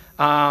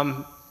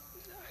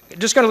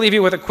 Just going to leave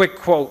you with a quick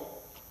quote,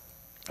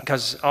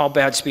 because all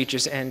bad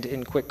speeches end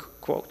in quick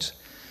quotes.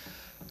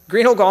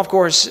 Green Hill Golf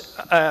Course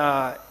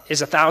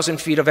is 1,000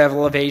 feet of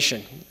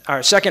elevation.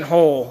 Our second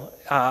hole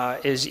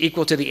is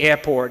equal to the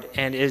airport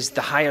and is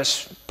the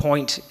highest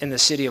point in the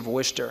city of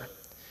Worcester.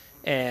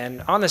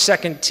 And on the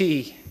second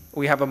tee,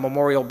 we have a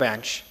memorial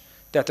bench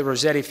that the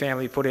Rossetti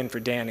family put in for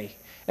Danny.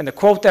 And the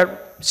quote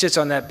that sits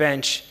on that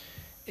bench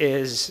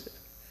is,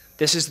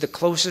 "This is the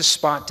closest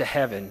spot to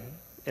heaven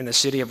in the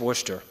city of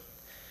Worcester."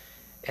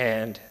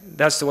 And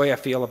that's the way I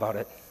feel about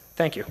it.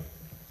 Thank you.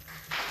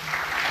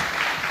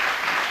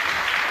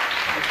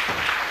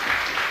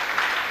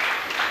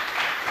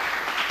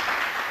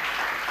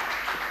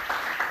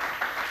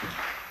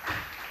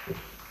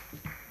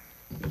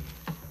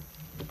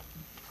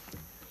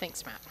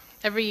 Thanks, Matt.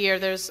 Every year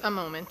there's a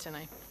moment, and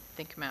I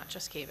think Matt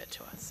just gave it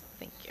to us.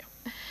 Thank you.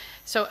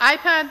 So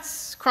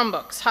iPads,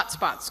 Chromebooks,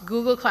 hotspots,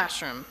 Google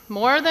Classroom.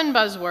 More than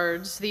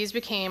buzzwords, these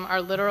became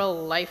our literal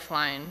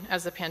lifeline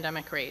as the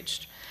pandemic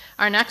raged.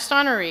 Our next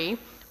honoree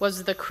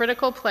was the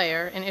critical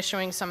player in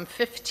issuing some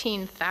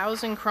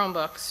 15,000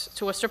 Chromebooks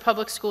to Worcester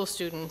Public School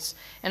students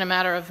in a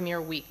matter of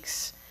mere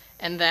weeks,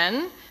 and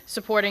then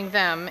supporting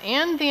them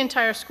and the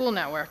entire school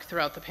network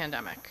throughout the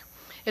pandemic.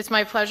 It's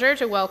my pleasure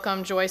to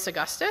welcome Joyce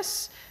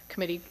Augustus,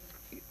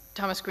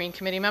 Thomas Green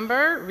Committee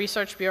member,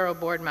 Research Bureau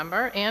board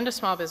member, and a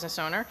small business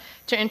owner,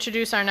 to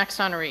introduce our next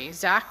honoree,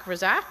 Zach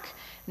Razak,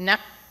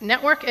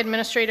 Network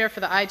Administrator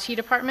for the IT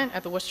Department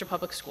at the Worcester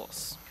Public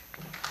Schools.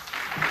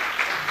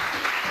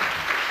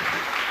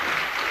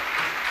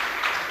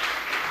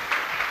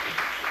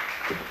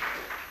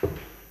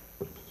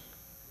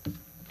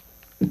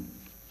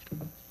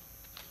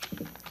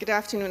 Good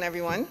afternoon,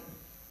 everyone.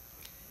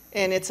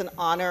 And it's an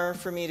honor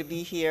for me to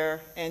be here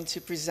and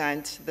to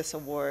present this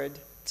award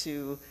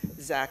to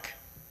Zach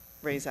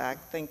Razak.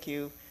 Thank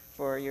you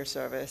for your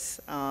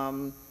service.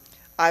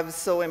 I was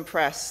so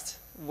impressed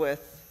with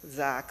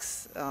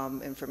Zach's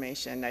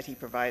information that he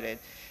provided.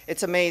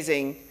 It's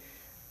amazing.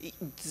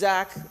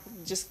 Zach,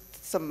 just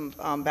some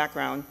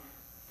background.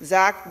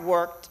 Zach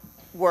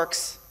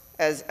works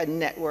as a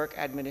network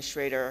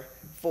administrator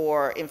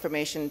for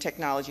Information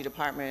Technology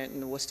Department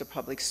in the Worcester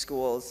Public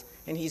Schools,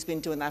 and he's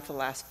been doing that for the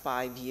last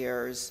 5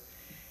 years.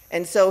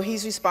 And so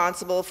he's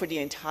responsible for the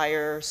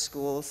entire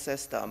school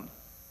system.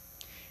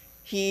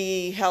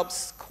 He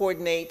helps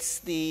coordinates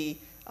the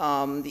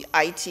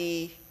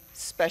IT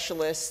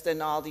specialists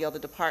and all the other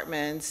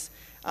departments.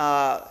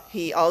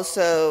 He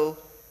also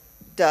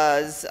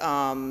does,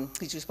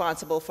 he's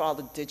responsible for all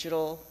the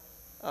digital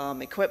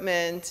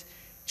equipment,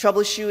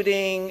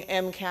 troubleshooting,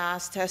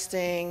 MCAS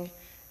testing,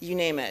 you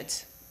name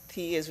it,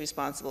 he is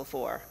responsible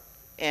for.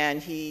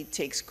 And he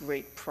takes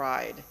great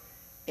pride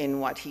in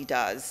what he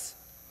does.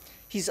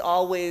 He's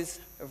always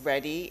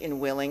ready and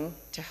willing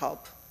to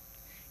help.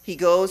 He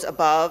goes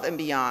above and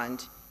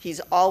beyond. He's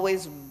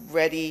always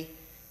ready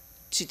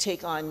to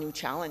take on new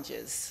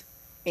challenges,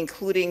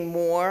 including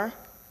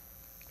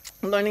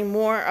learning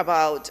more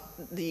about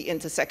the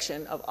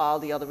intersection of all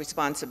the other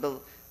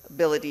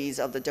responsibilities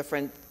of the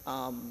different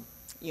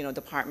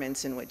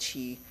departments in which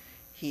he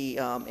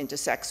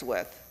intersects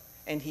with.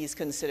 And he's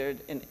considered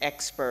an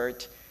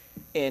expert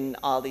in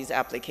all these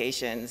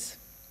applications.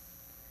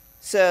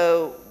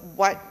 So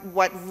what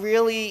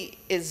really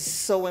is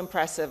so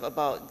impressive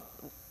about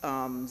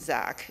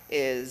Zach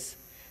is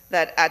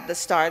that at the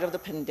start of the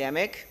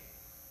pandemic,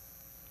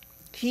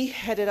 he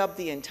headed up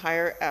the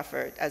entire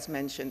effort, as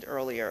mentioned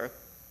earlier,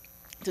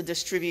 to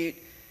distribute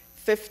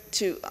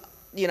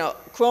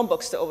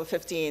Chromebooks to over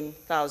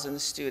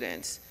 15,000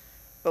 students.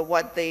 But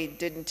what they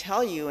didn't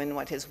tell you, and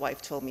what his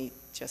wife told me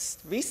just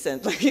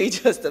recently,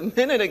 just a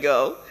minute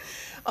ago,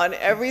 on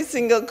every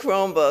single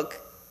Chromebook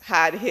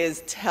had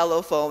his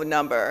telephone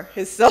number.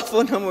 His cell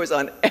phone number was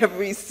on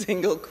every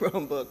single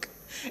Chromebook.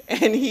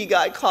 And he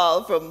got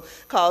calls from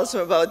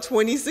about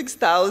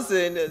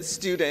 26,000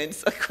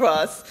 students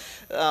across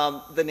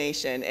the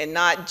nation, and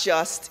not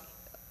just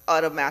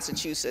out of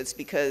Massachusetts,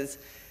 because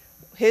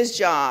his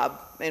job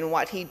and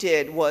what he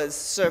did was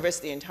service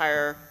the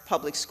entire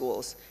public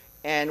schools.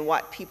 And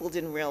what people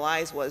didn't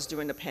realize was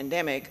during the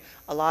pandemic,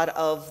 a lot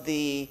of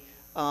the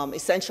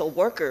essential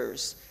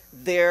workers,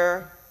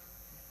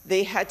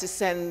 they had to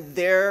send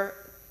their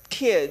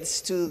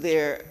kids to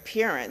their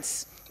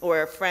parents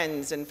or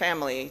friends and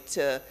family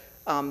to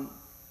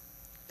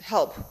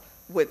help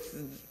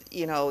with,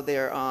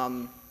 their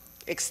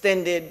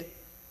extended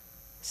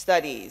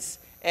studies.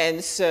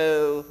 And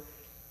so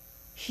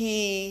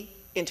he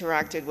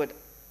interacted with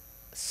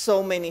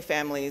so many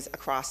families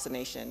across the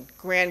nation,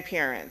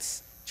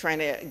 grandparents trying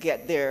to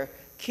get their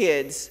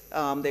kids,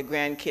 their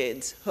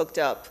grandkids hooked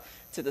up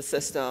to the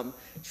system,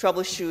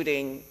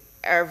 troubleshooting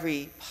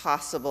every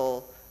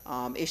possible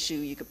issue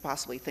you could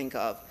possibly think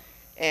of.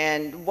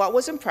 And what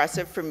was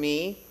impressive for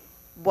me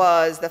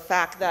was the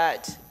fact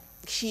that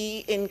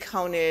he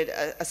encountered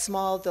a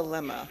small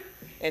dilemma.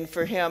 And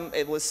for him,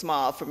 it was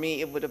small. For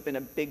me, it would have been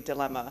a big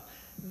dilemma.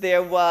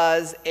 There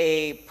was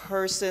a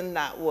person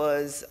that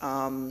was,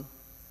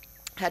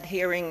 had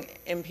hearing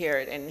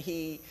impaired, and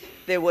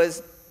there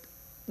was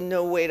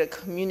no way to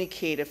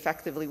communicate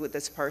effectively with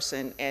this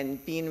person.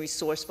 And being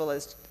resourceful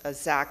as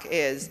Zach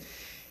is,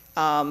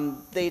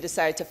 they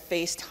decided to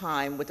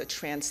FaceTime with a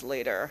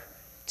translator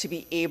to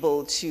be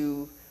able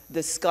to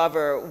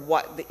discover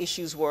what the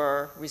issues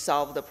were,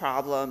 resolve the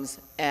problems,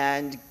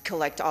 and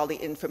collect all the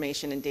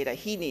information and data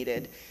he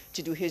needed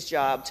to do his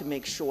job to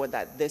make sure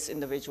that this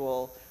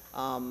individual,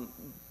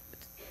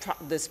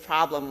 this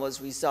problem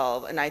was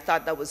resolved. And I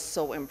thought that was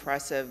so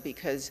impressive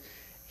because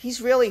he's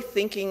really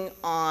thinking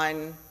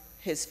on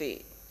his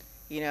feet.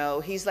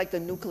 He's like the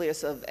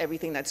nucleus of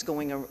everything that's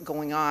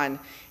going on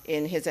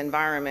in his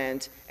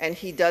environment, and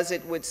he does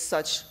it with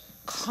such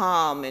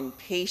calm and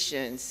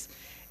patience.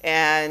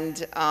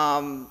 And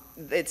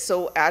it's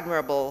so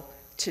admirable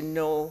to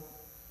know,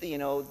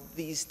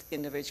 these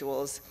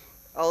individuals.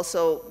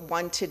 Also,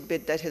 one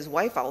tidbit that his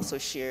wife also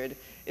shared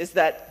is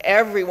that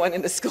everyone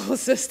in the school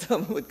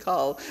system would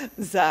call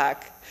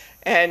Zach.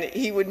 And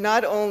he would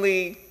not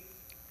only,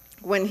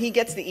 when he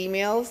gets the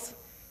emails,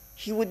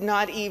 he would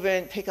not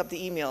even pick up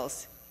the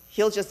emails.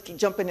 He'll just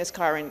jump in his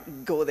car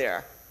and go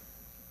there.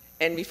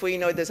 And before you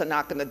know it, there's a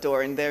knock on the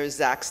door, and there's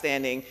Zach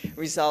standing,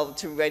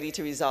 ready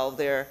to resolve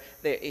their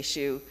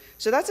issue.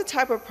 So that's the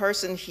type of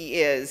person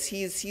he is.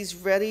 He's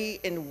ready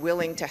and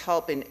willing to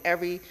help in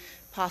every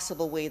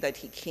possible way that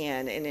he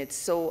can, and it's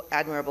so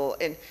admirable.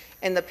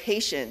 And the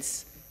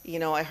patience,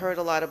 I heard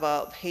a lot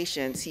about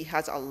patience. He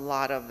has a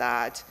lot of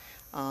that,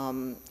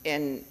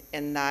 and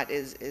that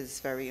is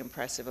very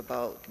impressive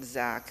about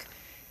Zach.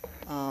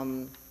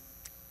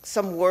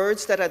 Some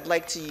words that I'd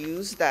like to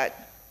use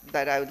that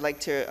I would like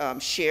to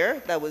share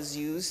that was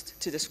used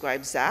to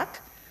describe Zach: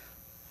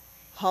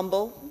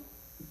 humble,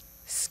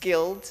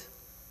 skilled,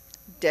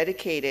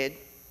 dedicated,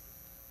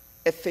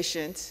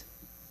 efficient,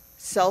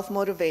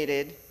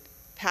 self-motivated,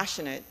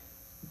 passionate,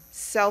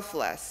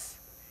 selfless,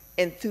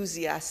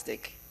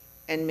 enthusiastic,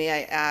 and may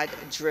I add,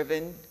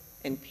 driven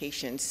and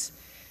patience,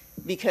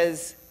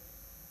 because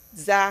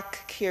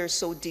Zach cares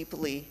so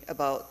deeply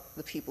about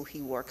the people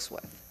he works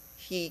with.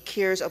 He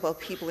cares about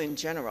people in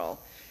general.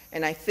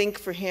 And I think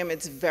for him,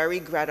 it's very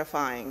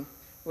gratifying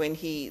when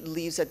he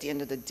leaves at the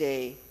end of the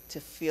day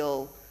to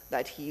feel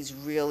that he's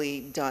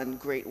really done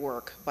great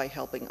work by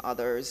helping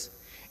others.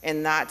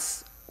 And that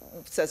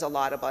says a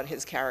lot about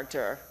his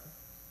character.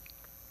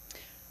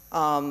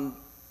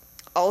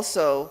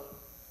 Also,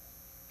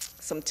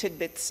 some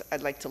tidbits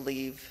I'd like to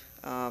leave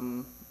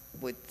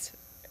with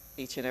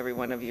each and every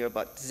one of you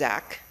about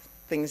Zach,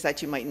 things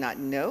that you might not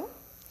know.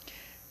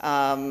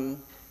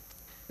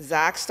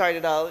 Zach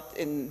started out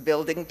in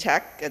building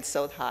tech at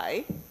South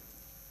High.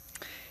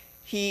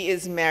 He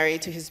is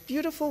married to his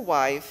beautiful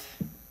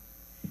wife,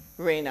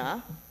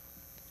 Raina,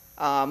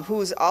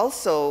 who's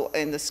also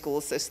in the school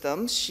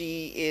system.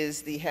 She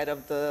is the head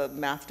of the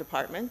math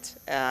department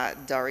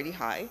at Doherty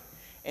High,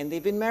 and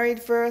they've been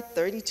married for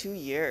 32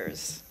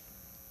 years.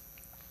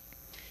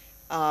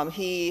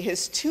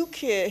 His two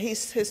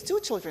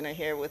children are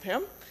here with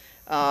him.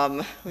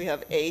 We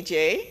have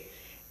AJ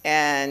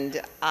and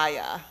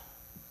Aya.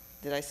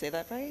 Did I say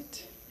that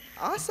right?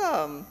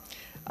 Awesome.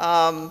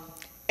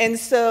 And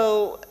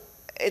so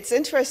it's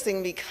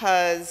interesting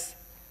because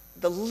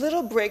the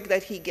little break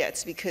that he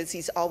gets, because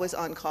he's always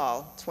on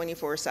call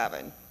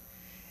 24/7,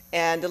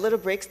 and the little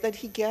breaks that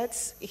he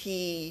gets,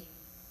 he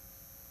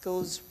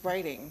goes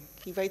riding.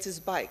 He rides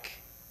his bike.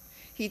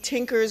 He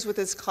tinkers with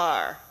his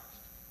car.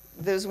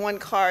 There's one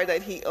car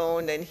that he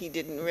owned and he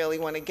didn't really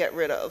want to get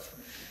rid of.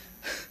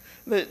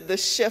 The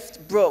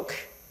shift broke.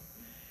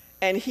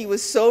 And he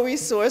was so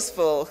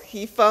resourceful,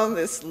 he found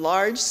this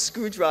large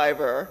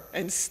screwdriver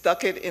and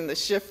stuck it in the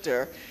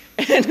shifter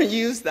and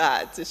used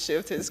that to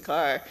shift his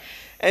car.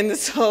 And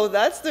so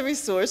that's the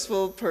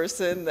resourceful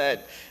person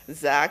that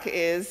Zach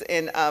is,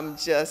 and I'm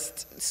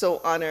just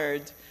so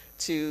honored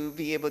to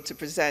be able to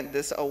present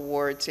this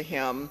award to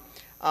him.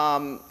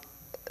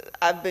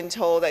 I've been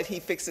told that he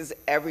fixes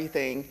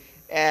everything,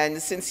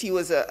 and since he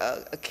was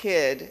a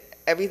kid,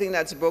 everything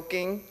that's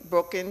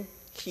broken,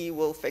 he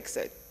will fix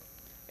it.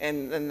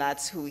 And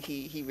that's who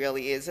he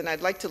really is. And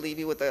I'd like to leave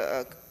you with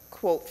a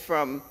quote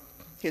from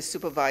his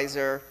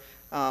supervisor,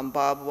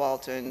 Bob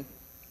Walton.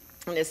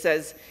 And it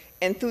says,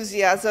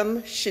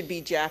 "Enthusiasm should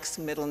be Jack's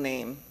middle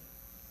name.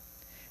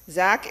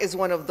 Zach is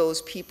one of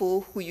those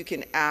people who you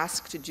can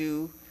ask to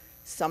do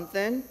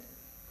something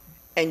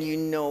and you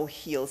know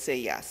he'll say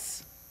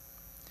yes.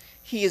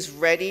 He is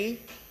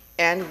ready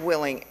and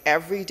willing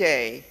every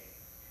day,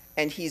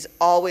 and he's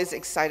always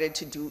excited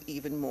to do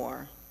even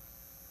more.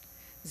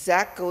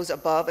 Zach goes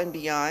above and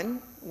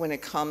beyond when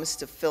it comes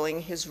to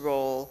filling his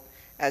role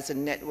as a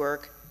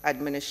network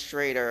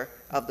administrator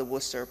of the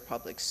Worcester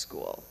Public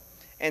School."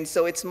 And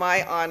so it's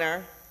my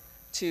honor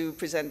to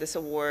present this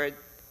award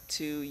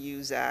to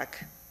you,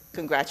 Zach.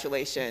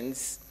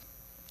 Congratulations.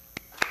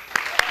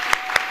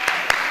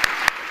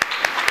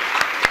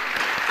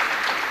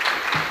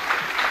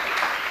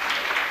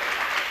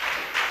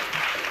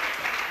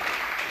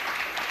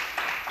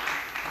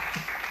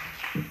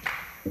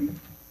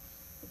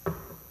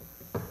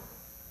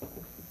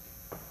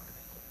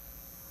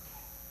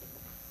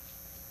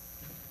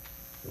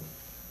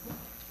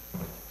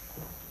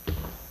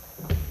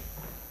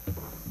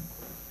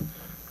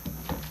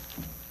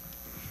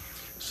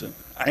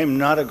 I am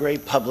not a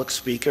great public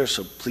speaker,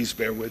 so please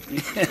bear with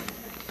me.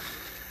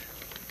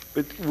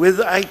 But with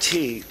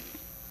IT,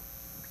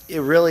 it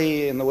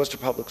really, in the Worcester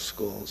Public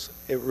Schools,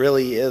 it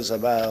really is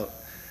about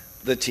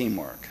the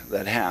teamwork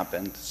that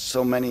happened.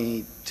 So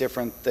many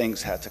different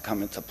things had to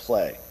come into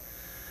play.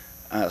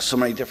 So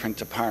many different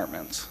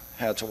departments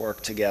had to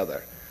work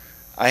together.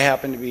 I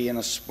happened to be in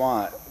a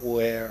spot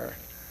where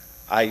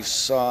I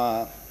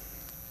saw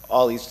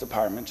all these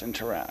departments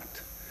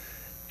interact,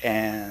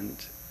 and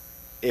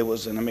it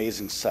was an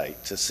amazing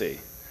sight to see.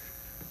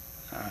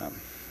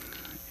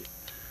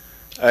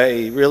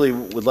 I really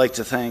would like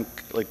to thank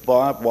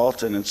Bob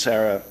Walton and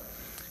Sarah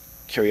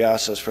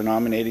Curiasis for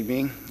nominating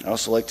me. I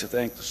also like to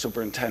thank the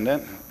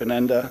superintendent,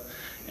 Benenda,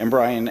 and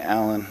Brian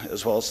Allen,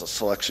 as well as the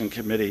selection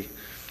committee.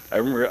 I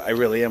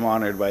really am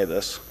honored by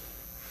this.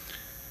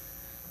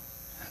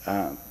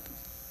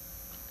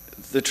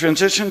 The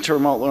transition to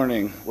remote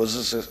learning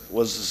was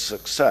a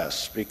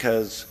success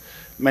because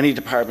many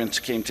departments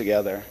came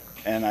together,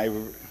 and I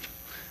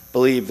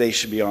believe they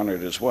should be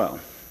honored as well.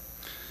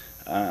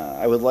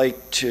 I would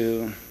like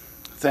to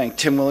thank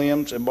Tim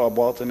Williams and Bob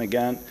Walton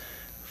again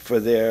for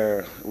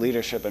their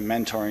leadership and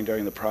mentoring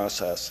during the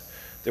process.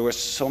 There were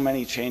so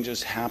many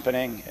changes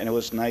happening, and it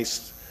was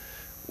nice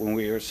when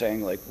we were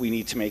saying, like, we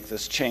need to make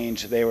this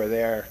change. They were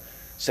there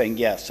saying,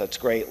 yes, that's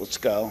great, let's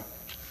go.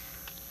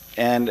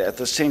 And at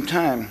the same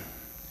time,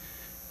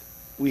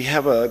 we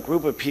have a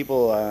group of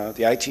people,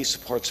 the IT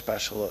support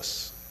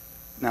specialists.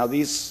 Now,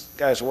 these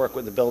guys work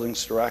with the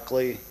buildings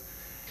directly,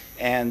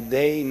 and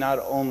they not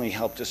only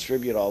help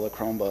distribute all the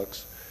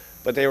Chromebooks,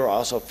 but they were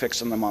also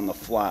fixing them on the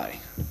fly.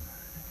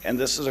 And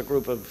this is a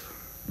group of,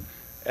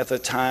 at the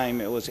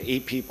time, it was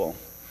 8 people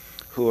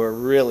who were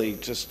really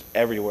just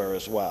everywhere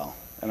as well,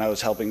 and I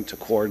was helping to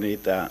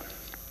coordinate that.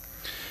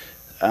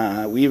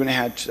 We even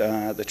had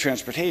the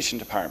transportation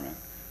department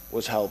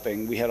was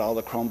helping. We had all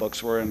the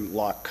Chromebooks were in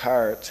locked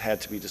carts, had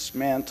to be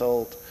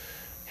dismantled,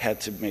 had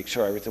to make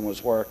sure everything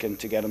was working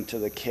to get them to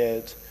the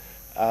kids.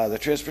 The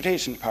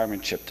transportation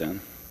department chipped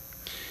in.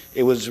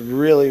 It was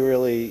really,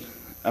 really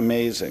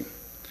amazing.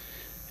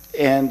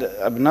 And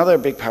another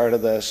big part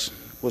of this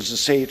was the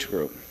SAGE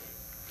group.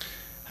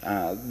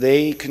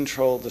 They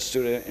controlled the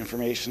student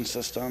information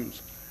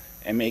systems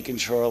and making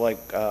sure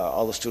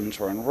all the students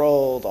were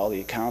enrolled, all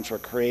the accounts were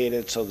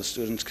created so the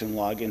students can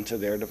log into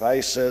their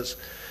devices.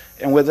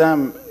 And with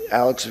them,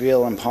 Alex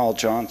Veal and Paul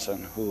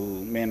Johnson,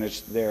 who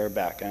managed their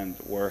back end,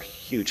 were a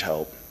huge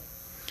help.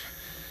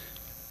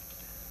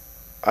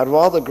 Out of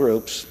all the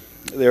groups,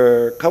 there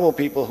were a couple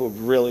people who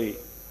really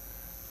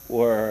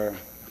were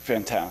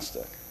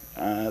fantastic.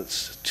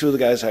 It's 2 of the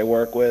guys I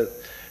work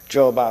with,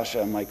 Joe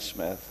Abasha and Mike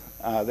Smith.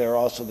 They're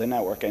also the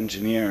network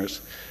engineers.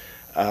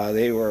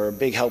 They were a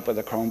big help with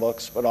the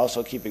Chromebooks, but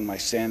also keeping my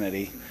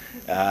sanity.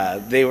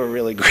 They were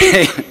really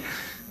great.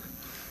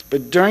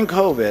 But during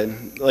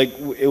COVID,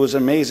 it was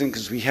amazing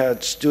because we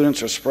had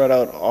students were spread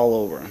out all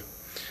over.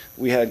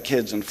 We had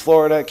kids in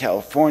Florida,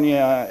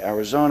 California,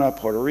 Arizona,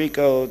 Puerto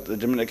Rico, the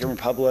Dominican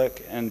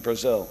Republic, and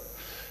Brazil.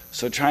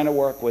 So trying to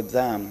work with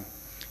them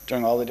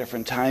during all the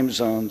different time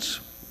zones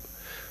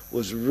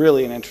was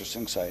really an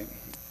interesting sight.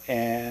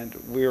 And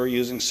we were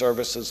using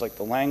services like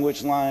the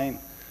language line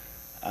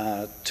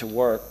to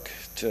work,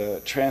 to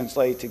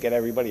translate, to get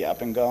everybody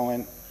up and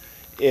going.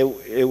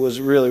 It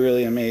was really,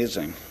 really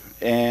amazing.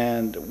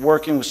 And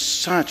working with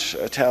such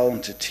a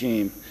talented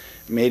team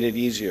made it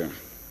easier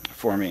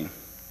for me.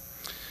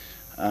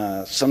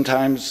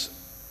 Sometimes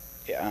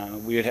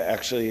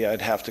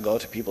I'd have to go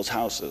to people's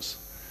houses.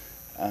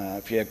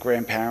 If you had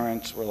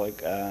grandparents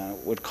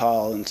would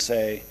call and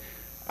say,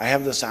 I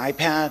have this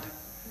iPad,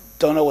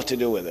 don't know what to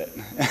do with it.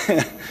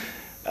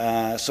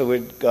 So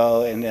we'd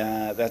go and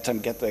that time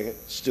get the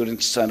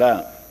students set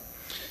up.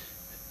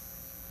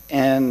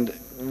 And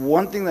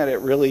one thing that it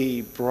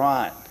really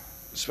brought,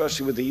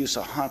 especially with the use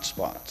of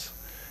hotspots,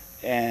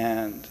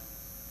 and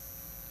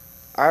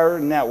our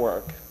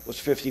network was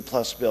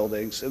 50+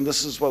 buildings, and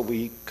this is what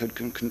we could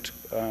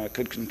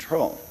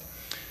control.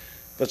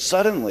 But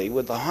suddenly,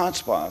 with the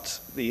hotspots,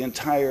 the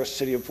entire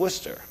city of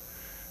Worcester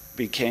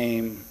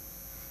became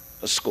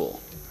a school.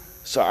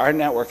 So our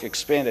network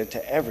expanded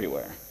to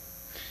everywhere.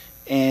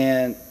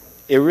 And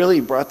it really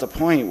brought the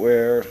point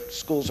where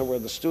schools are where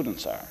the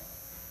students are.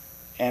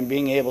 And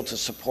being able to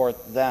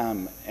support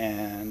them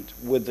and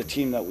with the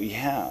team that we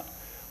have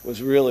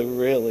was really,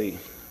 really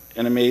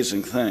an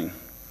amazing thing.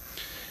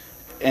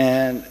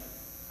 And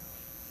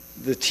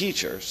the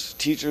teachers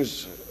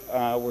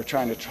were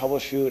trying to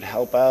troubleshoot,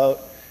 help out,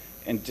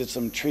 and did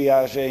some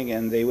triaging,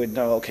 and they would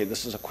know, okay,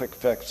 this is a quick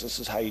fix, this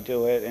is how you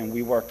do it, and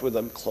we worked with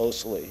them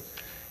closely.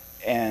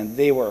 And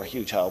they were a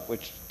huge help,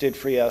 which did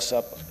free us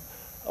up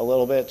a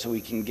little bit so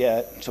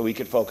we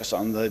could focus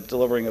on the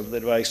delivering of the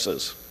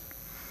devices.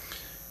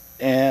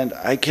 And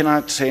I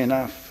cannot say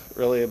enough,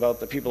 really, about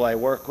the people I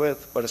work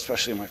with, but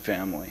especially my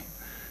family.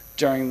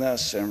 During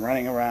this and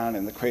running around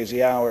in the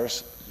crazy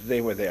hours,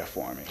 they were there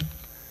for me.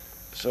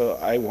 So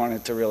I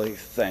wanted to really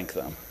thank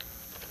them.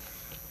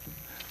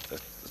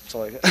 That's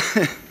all I got.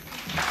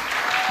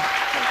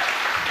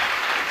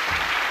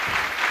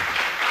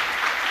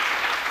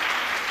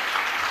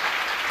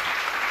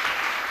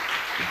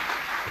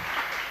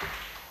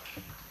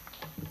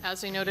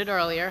 As we noted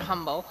earlier,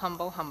 humble,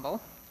 humble,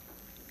 humble.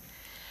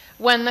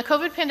 When the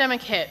COVID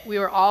pandemic hit, we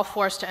were all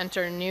forced to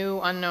enter a new,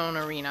 unknown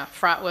arena,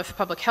 fraught with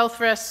public health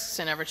risks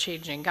and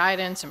ever-changing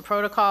guidance and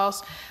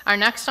protocols. Our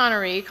next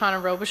honoree, Connor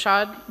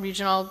Robichaud,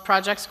 Regional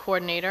Projects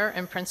Coordinator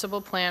and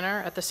Principal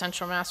Planner at the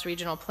Central Mass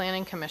Regional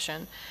Planning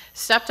Commission,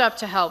 stepped up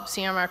to help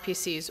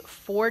CMRPC's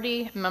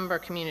 40 member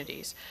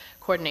communities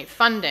coordinate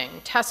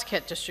funding, test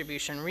kit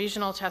distribution,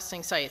 regional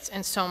testing sites,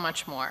 and so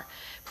much more.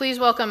 Please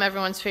welcome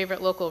everyone's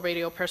favorite local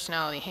radio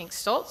personality, Hank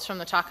Stoltz, from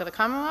the Talk of the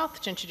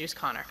Commonwealth, to introduce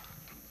Connor.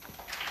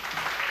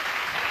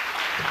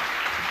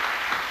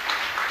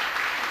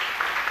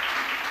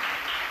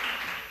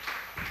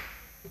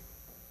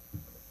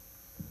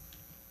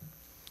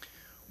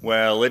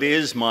 Well, it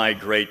is my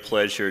great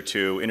pleasure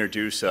to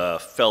introduce a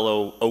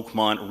fellow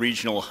Oakmont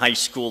Regional High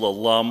School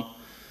alum,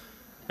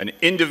 an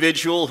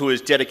individual who has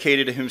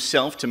dedicated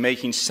himself to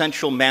making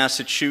Central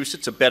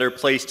Massachusetts a better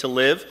place to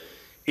live.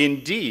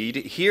 Indeed,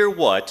 hear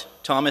what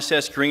Thomas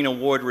S. Green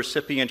Award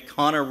recipient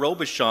Connor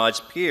Robichaud's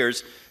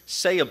peers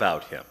say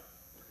about him.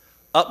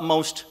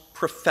 Utmost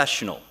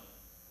professional,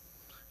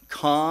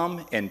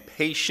 calm and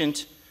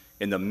patient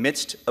in the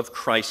midst of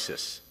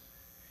crisis,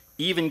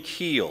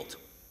 even-keeled,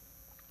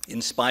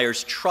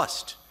 inspires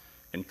trust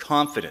and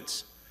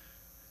confidence,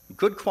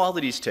 good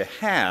qualities to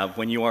have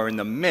when you are in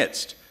the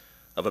midst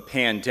of a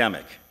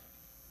pandemic.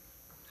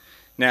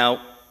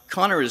 Now,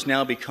 Connor has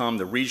now become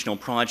the Regional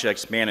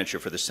Projects Manager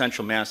for the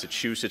Central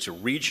Massachusetts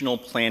Regional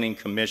Planning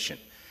Commission.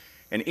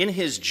 And in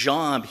his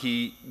job,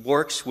 he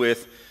works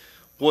with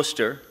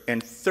Worcester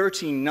and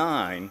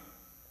 39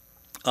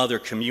 other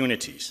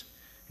communities.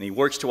 And he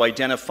works to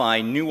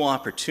identify new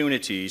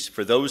opportunities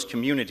for those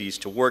communities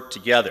to work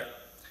together.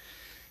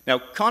 Now,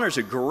 Connor's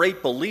a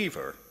great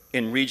believer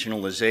in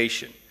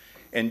regionalization,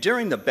 and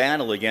during the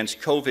battle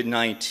against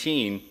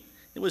COVID-19,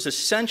 it was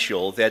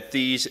essential that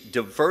these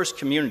diverse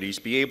communities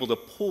be able to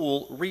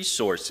pool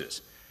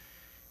resources.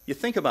 You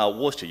think about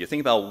Worcester, you think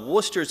about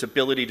Worcester's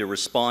ability to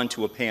respond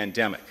to a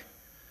pandemic.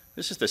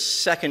 This is the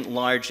second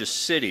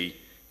largest city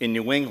in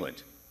New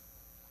England.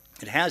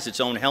 It has its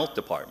own health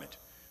department.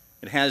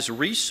 It has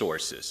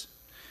resources.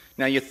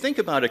 Now, you think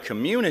about a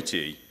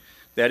community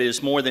that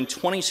is more than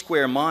 20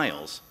 square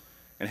miles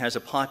and has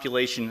a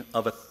population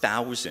of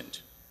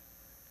 1,000.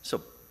 It's a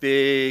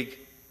big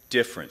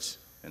difference,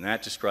 and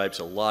that describes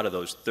a lot of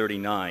those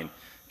 39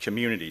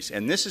 communities.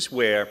 And this is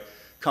where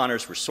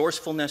Connor's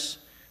resourcefulness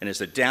and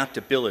his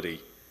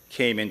adaptability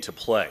came into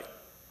play,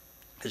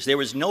 because there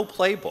was no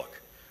playbook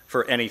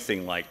for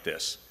anything like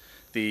this.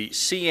 The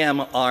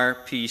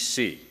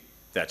CMRPC,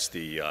 that's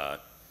the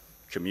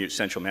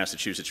Central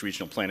Massachusetts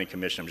Regional Planning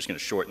Commission, I'm just going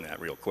to shorten that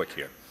real quick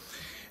here.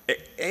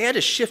 It had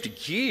to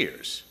shift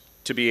gears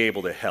to be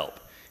able to help.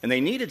 And they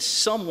needed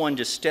someone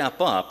to step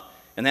up,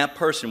 and that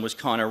person was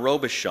Connor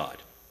Robichaud.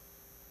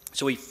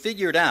 So he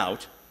figured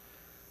out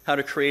how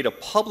to create a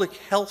public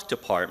health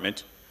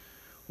department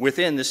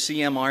within the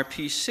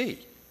CMRPC.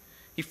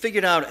 He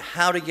figured out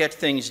how to get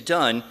things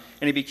done,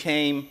 and he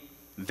became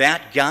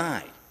that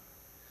guy,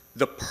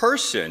 the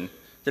person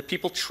that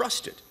people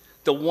trusted,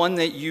 the one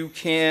that you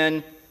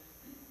can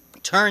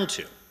turn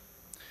to.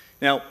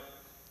 Now,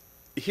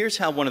 here's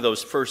how one of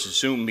those first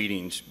Zoom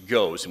meetings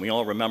goes, and we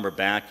all remember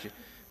back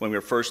when we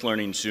were first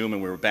learning Zoom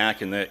and we were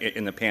back in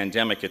the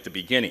pandemic at the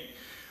beginning.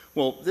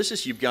 Well, this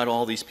is, you've got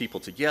all these people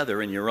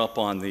together and you're up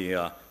on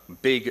the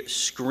big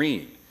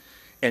screen,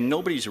 and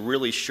nobody's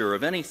really sure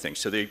of anything.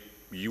 So they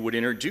you would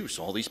introduce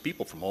all these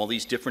people from all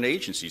these different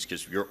agencies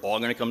because you're all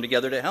going to come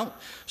together to help.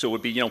 So it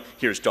would be,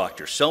 here's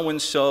Dr.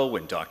 So-and-so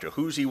and Dr.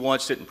 Who's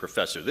What's It and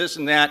Professor this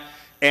and that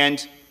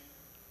and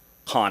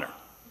Connor.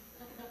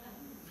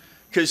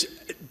 Because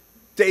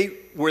they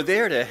were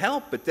there to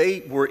help, but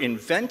they were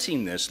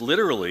inventing this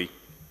literally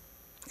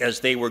as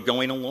they were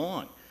going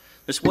along.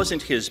 This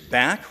wasn't his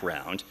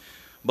background,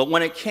 but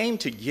when it came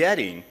to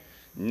getting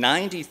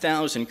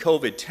 90,000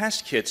 COVID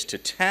test kits to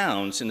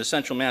towns in the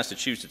central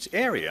Massachusetts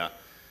area,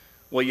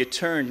 well, you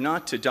turned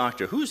not to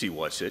Dr. Who's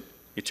What's It,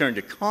 you turned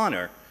to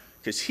Connor,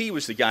 because he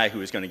was the guy who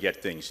was going to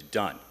get things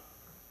done.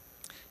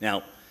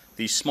 Now,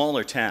 these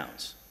smaller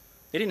towns,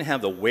 they didn't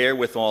have the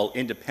wherewithal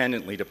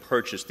independently to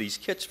purchase these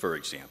kits, for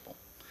example.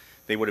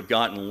 They would have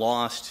gotten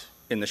lost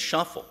in the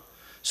shuffle.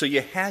 So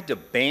you had to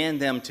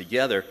band them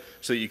together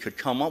so you could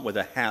come up with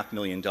a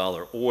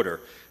 $500,000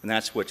 order, and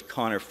that's what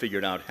Connor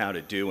figured out how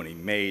to do, and he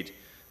made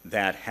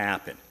that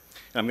happen.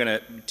 And I'm going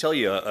to tell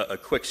you a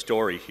quick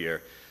story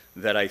here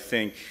that I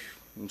think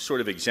sort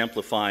of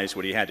exemplifies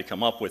what he had to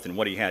come up with and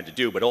what he had to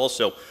do, but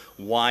also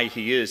why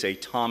he is a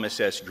Thomas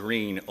S.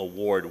 Green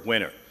Award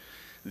winner.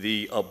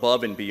 The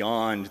above and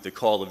beyond the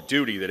call of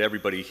duty that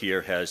everybody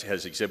here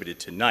has exhibited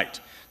tonight,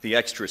 the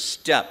extra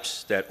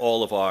steps that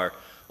all of our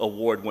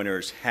award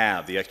winners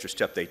have, the extra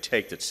step they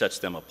take that sets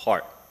them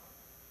apart.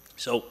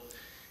 So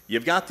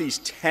you've got these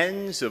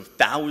tens of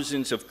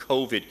thousands of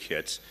COVID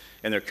kits,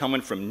 and they're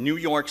coming from New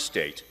York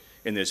State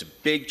in this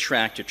big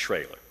tractor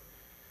trailer.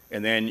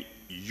 And then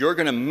you're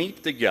going to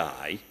meet the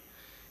guy,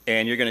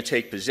 and you're going to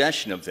take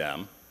possession of them,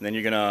 and then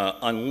you're going to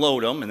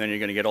unload them, and then you're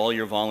going to get all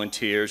your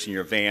volunteers and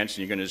your vans, and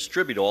you're going to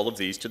distribute all of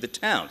these to the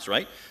towns,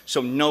 right?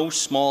 So no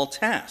small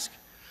task.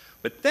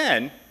 But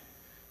then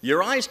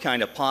your eyes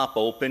kind of pop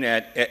open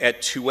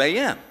at 2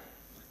 a.m.,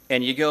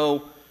 and you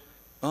go,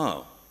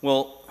 oh,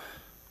 well,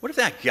 what if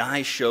that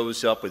guy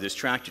shows up with his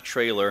tractor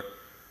trailer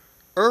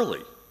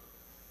early?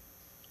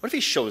 What if he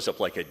shows up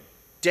like a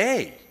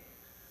day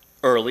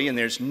early and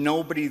there's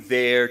nobody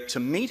there to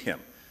meet him?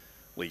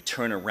 Will he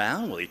turn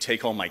around? Will he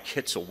take all my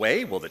kits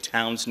away? Will the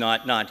towns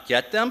not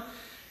get them?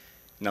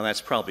 Now,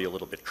 that's probably a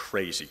little bit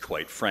crazy,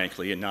 quite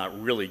frankly, and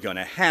not really going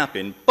to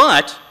happen,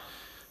 but,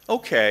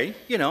 okay,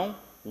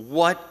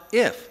 what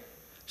if?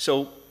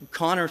 So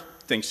Connor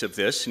thinks of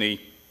this, and he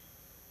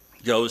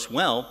goes,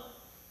 well,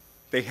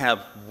 they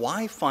have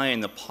Wi-Fi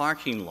in the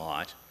parking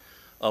lot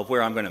of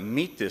where I'm going to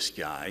meet this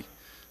guy,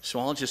 so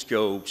I'll just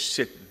go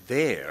sit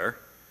there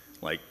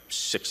like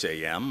 6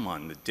 a.m.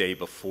 on the day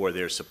before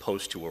they're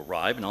supposed to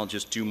arrive, and I'll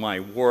just do my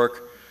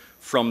work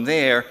from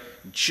there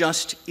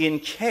just in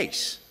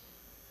case.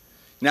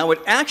 Now, it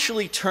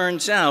actually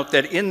turns out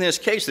that in this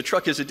case, the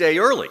truck is a day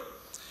early.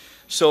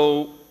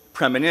 So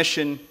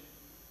premonition,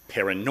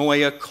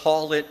 paranoia,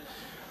 call it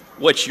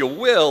what you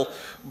will,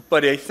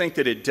 but I think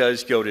that it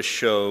does go to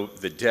show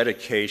the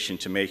dedication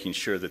to making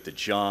sure that the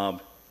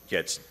job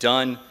gets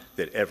done,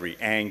 that every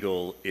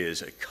angle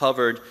is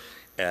covered,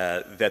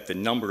 that the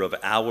number of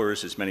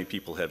hours, as many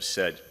people have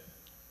said,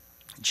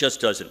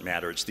 just doesn't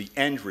matter. It's the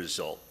end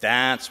result.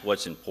 That's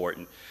what's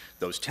important.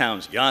 Those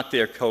towns got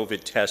their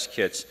COVID test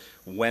kits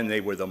when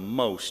they were the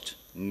most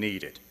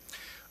needed.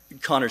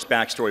 Connor's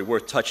backstory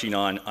worth touching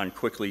on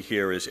quickly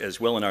here as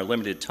well in our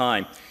limited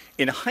time.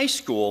 In high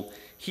school,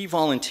 he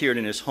volunteered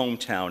in his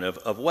hometown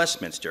of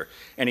Westminster,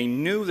 and he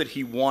knew that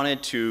he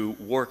wanted to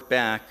work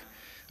back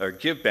or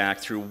give back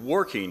through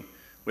working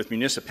with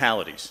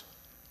municipalities.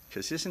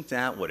 Because isn't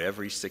that what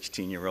every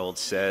 16-year-old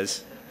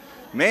says?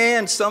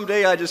 Man,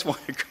 someday I just want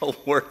to go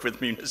work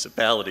with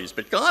municipalities.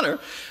 But Connor,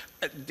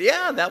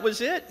 yeah, that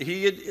was it.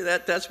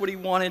 That's what he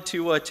wanted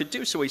to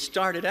do. So he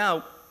started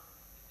out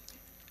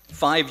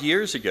 5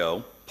 years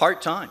ago,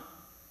 part-time,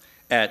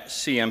 at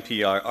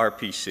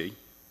CMP-RPC,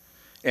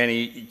 and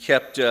he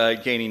kept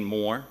gaining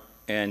more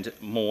and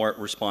more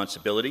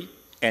responsibility.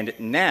 And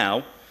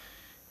now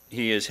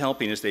he is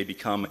helping as they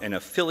become an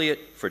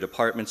affiliate for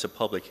departments of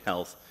public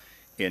health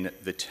in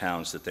the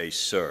towns that they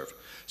serve.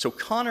 So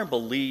Connor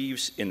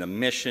believes in the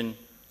mission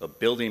of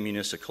building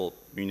municipal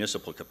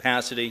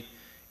capacity,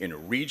 in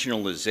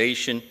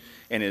regionalization,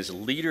 and his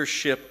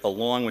leadership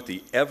along with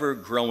the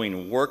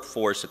ever-growing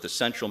workforce at the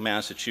Central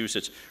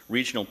Massachusetts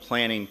Regional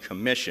Planning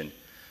Commission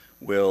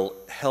will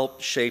help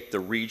shape the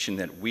region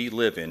that we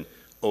live in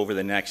over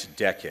the next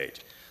decade.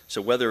 So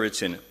whether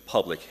it's in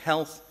public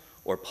health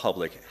or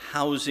public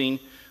housing,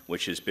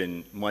 which has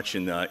been much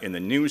in the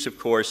news, of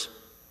course,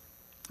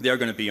 they're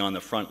going to be on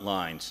the front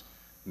lines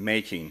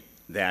making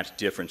that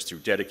difference through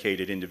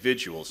dedicated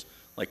individuals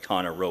like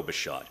Connor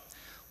Robichaud.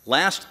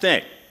 Last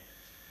thing,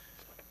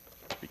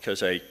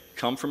 because I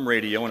come from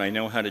radio and I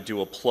know how to do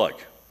a plug.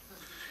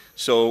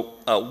 So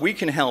we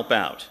can help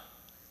out.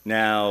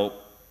 Now,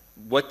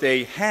 what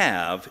they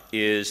have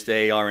is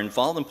they are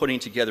involved in putting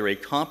together a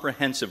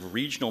comprehensive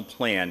regional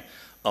plan,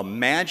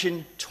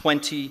 Imagine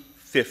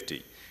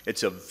 2050.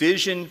 It's a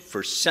vision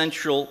for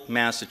central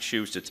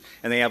Massachusetts,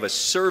 and they have a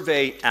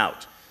survey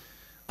out.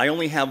 I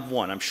only have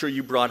one. I'm sure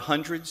you brought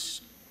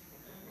hundreds.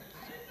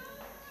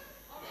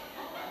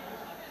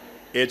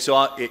 It's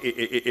all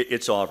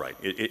right.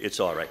 It's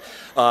all right.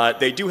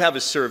 They do have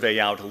a survey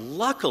out.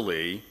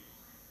 Luckily,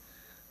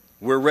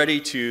 we're ready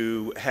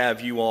to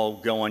have you all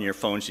go on your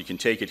phones. You can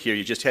take it here.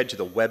 You just head to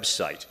the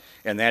website,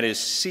 and that is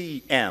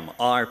cmrpc.org,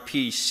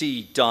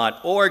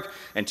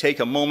 and take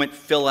a moment,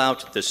 fill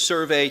out the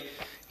survey.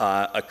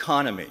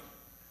 Economy,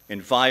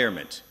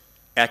 environment,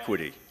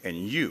 equity, and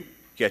you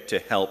get to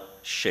help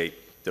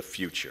shape the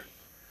future.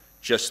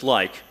 Just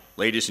like,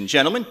 ladies and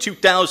gentlemen,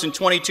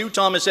 2022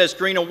 Thomas S.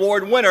 Green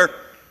Award winner,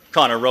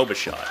 Connor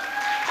Robichaud.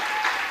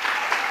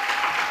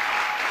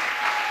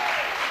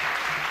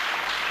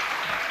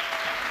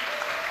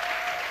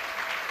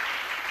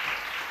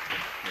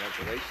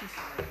 Congratulations,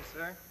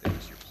 sir.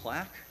 There's your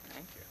plaque.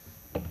 Thank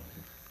you.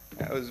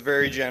 That was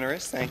very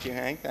generous. Thank you,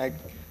 Hank. I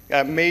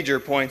got major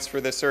points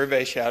for the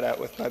survey shout out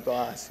with my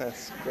boss.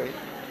 That's great.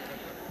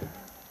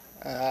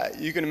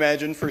 You can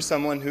imagine for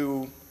someone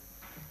who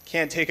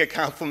can't take a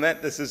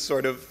compliment, this is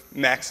sort of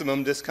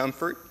maximum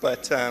discomfort,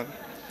 but a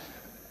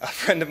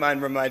friend of mine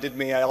reminded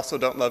me I also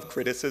don't love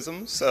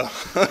criticism, so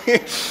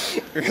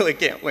really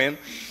can't win.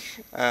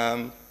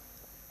 I'm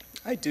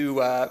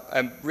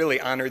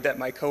really honored that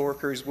my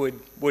coworkers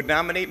would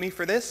nominate me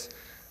for this.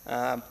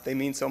 They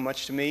mean so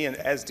much to me, and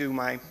as do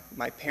my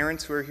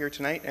parents who are here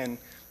tonight, and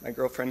my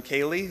girlfriend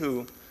Kaylee,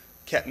 who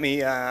kept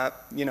me,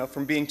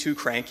 from being too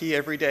cranky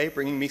every day,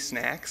 bringing me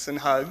snacks and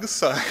hugs,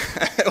 so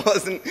I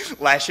wasn't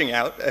lashing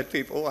out at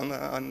people on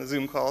the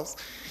Zoom calls.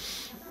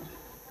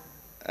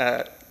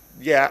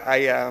 You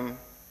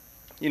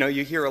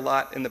hear a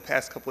lot in the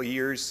past couple of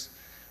years.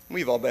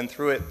 We've all been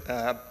through it.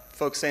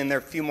 Folks saying they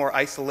feel more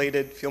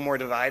isolated, feel more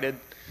divided,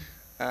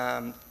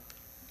 and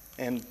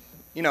I'm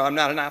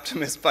not an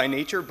optimist by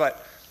nature,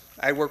 but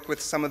I work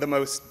with some of the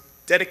most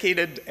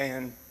dedicated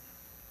and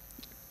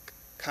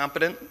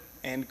competent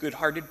and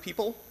good-hearted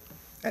people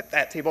at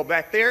that table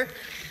back there,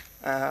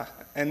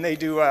 and they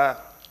do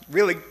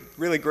really,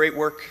 really great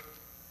work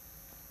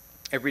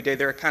every day.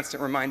 They're a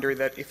constant reminder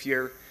that if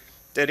you're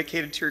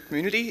dedicated to your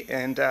community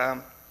and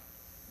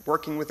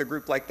working with a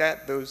group like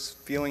that, those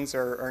feelings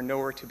are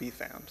nowhere to be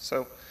found.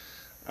 So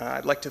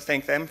I'd like to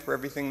thank them for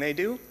everything they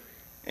do,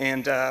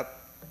 and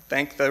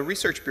thank the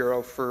Research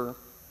Bureau for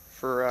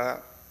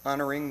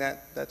honoring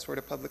that sort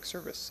of public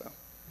service. So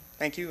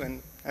thank you,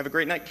 and have a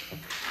great night.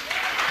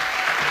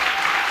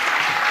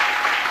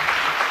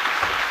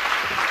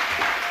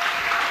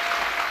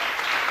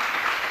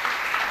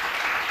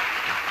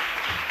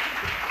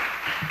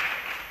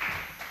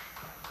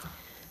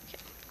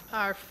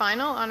 Our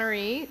final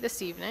honoree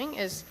this evening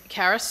is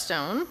Kara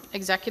Stone,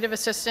 Executive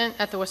Assistant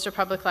at the Worcester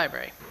Public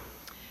Library.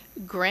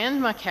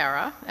 Grandma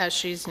Kara, as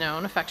she's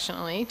known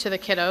affectionately to the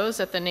kiddos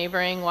at the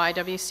neighboring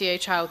YWCA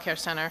Child Care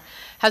Center,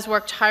 has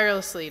worked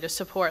tirelessly to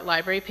support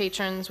library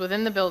patrons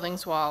within the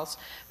building's walls,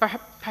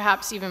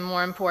 perhaps even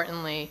more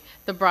importantly,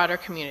 the broader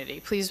community.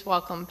 Please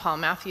welcome Paul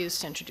Matthews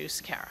to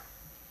introduce Kara.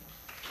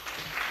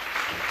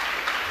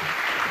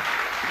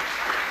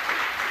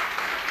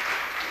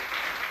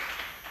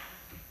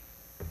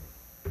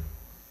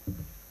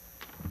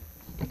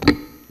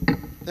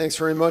 Thanks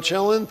very much,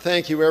 Ellen.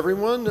 Thank you,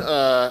 everyone.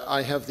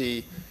 I have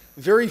the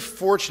very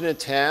fortunate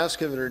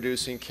task of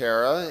introducing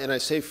Kara, and I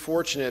say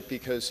fortunate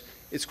because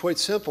it's quite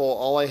simple.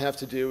 All I have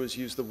to do is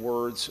use the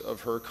words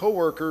of her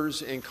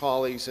coworkers and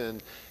colleagues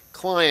and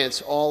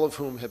clients, all of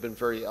whom have been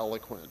very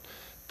eloquent.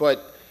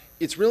 But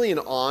it's really an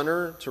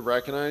honor to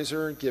recognize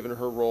her, given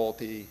her role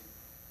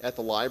at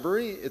the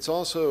library. It's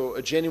also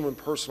a genuine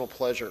personal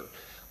pleasure.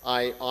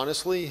 I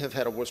honestly have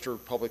had a Worcester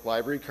Public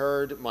Library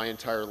card my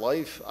entire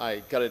life.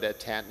 I got it at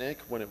Tatnick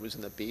when it was in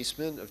the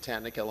basement of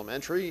Tatnick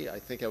Elementary. I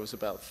think I was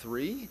about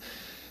 3.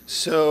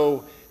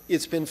 So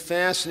it's been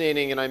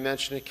fascinating, and I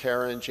mentioned to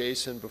Kara and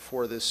Jason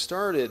before this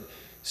started,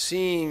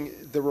 seeing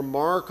the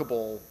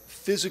remarkable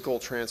physical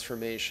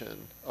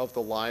transformation of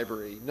the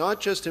library, not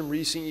just in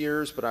recent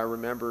years, but I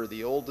remember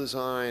the old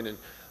design and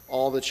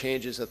all the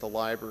changes at the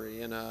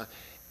library. And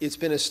it's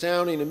been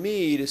astounding to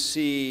me to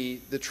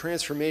see the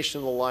transformation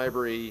of the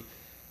library,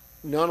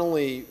 not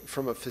only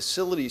from a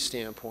facility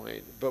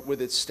standpoint, but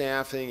with its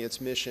staffing,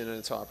 its mission, and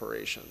its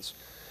operations.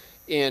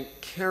 And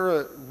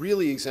Kara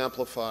really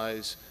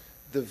exemplifies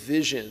the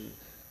vision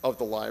of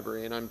the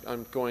library. And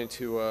I'm going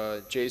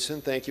to, Jason,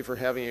 thank you for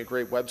having a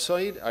great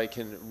website. I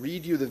can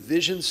read you the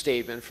vision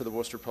statement for the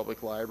Worcester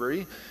Public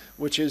Library,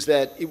 which is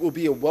that it will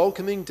be a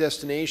welcoming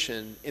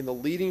destination and the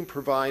leading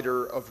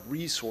provider of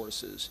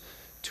resources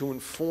to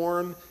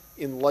inform,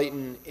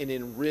 enlighten, and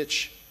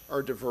enrich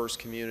our diverse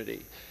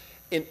community.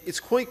 And it's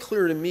quite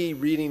clear to me,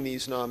 reading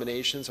these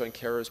nominations on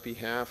Kara's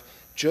behalf,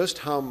 just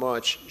how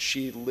much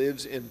she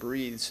lives and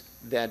breathes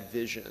that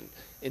vision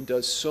and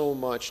does so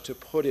much to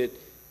put it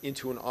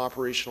into an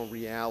operational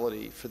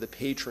reality for the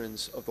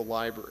patrons of the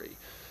library.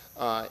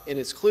 And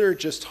it's clear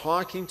just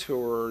talking to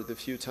her the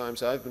few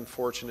times I've been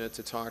fortunate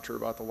to talk to her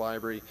about the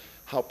library,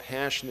 how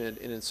passionate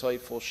and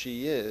insightful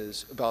she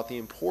is about the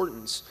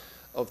importance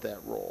of that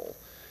role.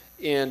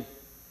 And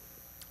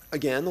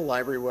Again, the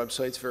library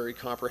website's very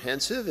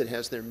comprehensive. It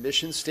has their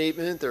mission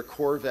statement, their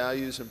core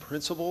values and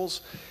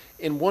principles,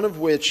 and one of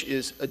which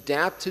is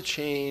adapt to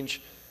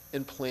change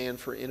and plan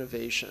for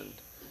innovation.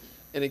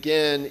 And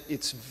again,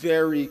 it's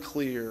very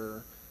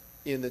clear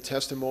in the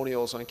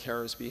testimonials on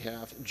Kara's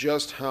behalf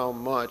just how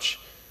much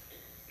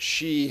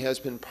she has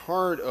been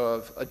part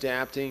of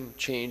adapting,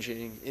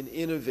 changing, and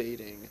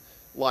innovating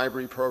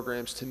library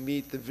programs to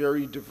meet the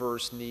very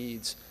diverse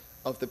needs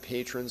of the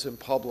patrons and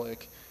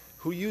public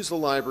who use the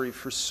library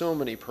for so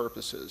many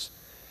purposes.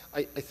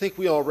 I think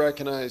we all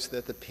recognize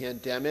that the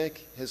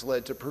pandemic has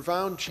led to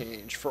profound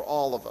change for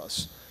all of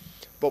us.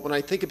 But when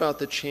I think about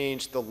the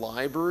change the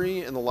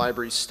library and the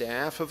library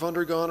staff have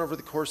undergone over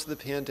the course of the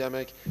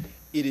pandemic,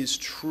 it is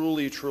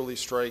truly, truly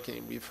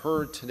striking. We've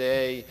heard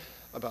today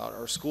about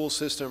our school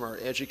system, our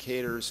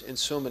educators, and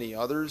so many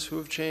others who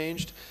have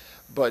changed.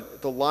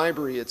 But the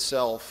library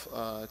itself,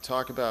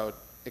 talk about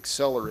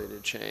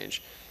accelerated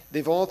change.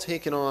 They've all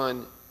taken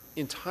on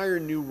entire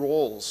new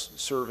roles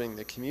serving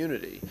the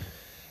community,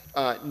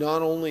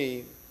 not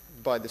only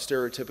by the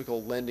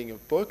stereotypical lending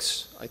of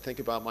books. I think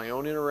about my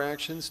own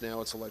interactions.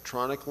 Now it's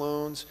electronic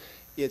loans.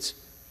 It's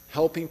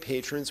helping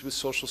patrons with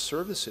social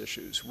service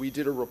issues. We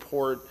did a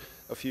report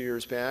a few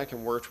years back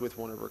and worked with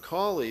one of our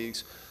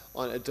colleagues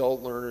on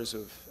adult learners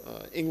of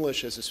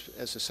English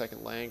as a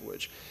second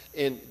language.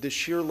 And the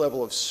sheer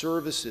level of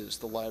services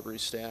the library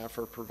staff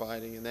are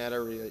providing in that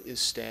area is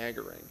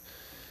staggering.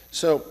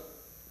 So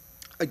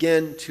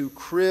again, to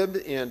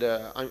crib, and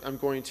I'm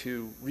going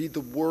to read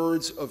the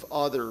words of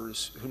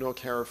others who know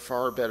Kara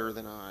far better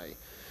than I,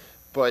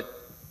 but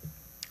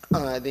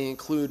they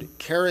include,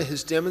 Kara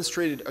has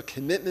demonstrated a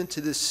commitment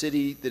to this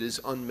city that is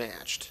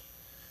unmatched.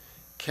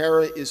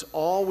 Kara is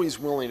always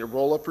willing to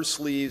roll up her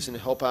sleeves and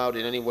help out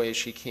in any way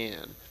she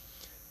can.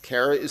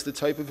 Kara is the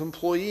type of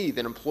employee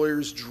that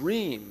employers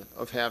dream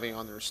of having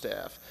on their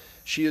staff.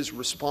 She is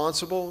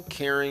responsible,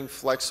 caring,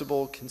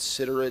 flexible,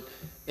 considerate,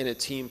 and a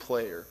team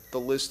player. The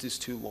list is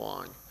too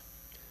long.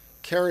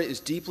 Kara is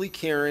deeply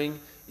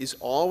caring, is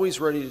always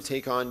ready to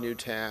take on new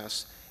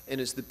tasks, and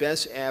is the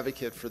best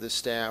advocate for the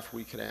staff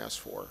we could ask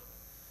for.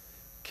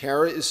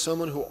 Kara is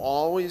someone who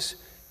always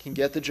can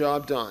get the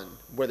job done,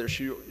 whether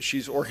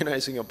she's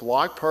organizing a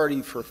block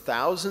party for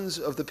thousands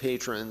of the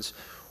patrons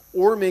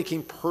or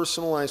making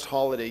personalized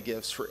holiday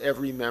gifts for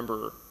every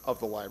member of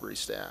the library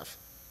staff.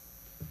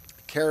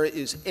 Kara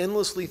is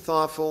endlessly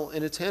thoughtful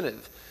and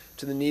attentive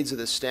to the needs of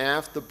the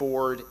staff, the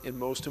board, and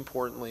most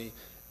importantly,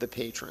 the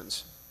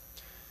patrons.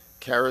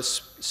 Kara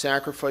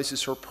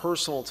sacrifices her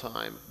personal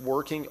time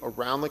working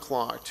around the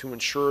clock to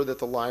ensure that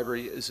the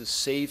library is a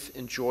safe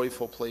and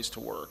joyful place to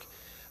work.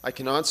 I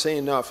cannot say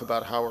enough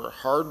about how her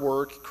hard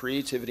work,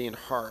 creativity, and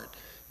heart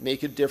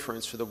make a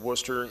difference for the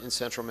Worcester and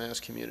Central Mass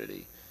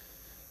community.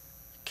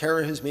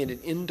 Kara has made an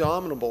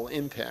indomitable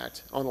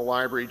impact on the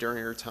library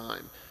during her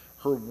time.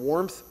 Her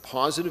warmth,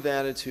 positive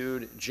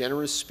attitude,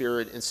 generous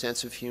spirit, and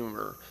sense of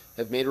humor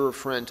have made her a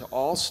friend to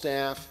all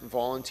staff,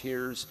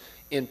 volunteers,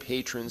 and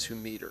patrons who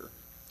meet her.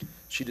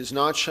 She does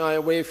not shy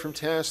away from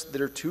tasks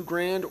that are too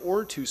grand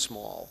or too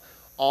small,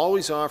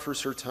 always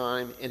offers her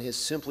time, and has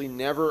simply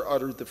never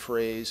uttered the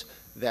phrase,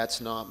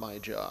 "That's not my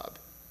job."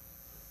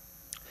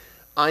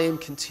 I am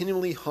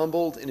continually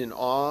humbled and in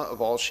awe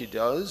of all she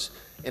does,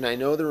 and I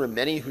know there are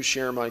many who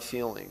share my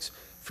feelings,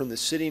 from the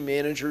city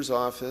manager's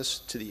office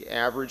to the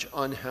average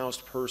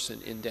unhoused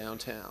person in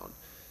downtown.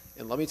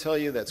 And let me tell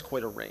you, that's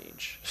quite a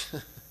range.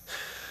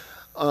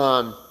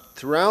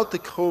 Throughout the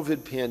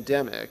COVID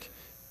pandemic,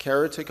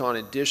 Kara took on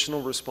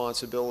additional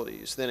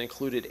responsibilities that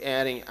included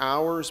adding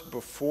hours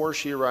before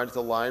she arrived at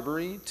the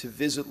library to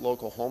visit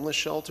local homeless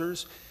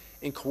shelters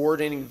and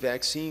coordinating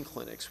vaccine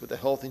clinics with the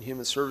Health and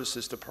Human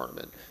Services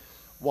Department,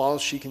 while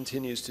she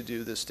continues to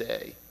do this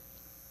day.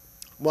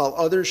 While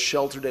others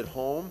sheltered at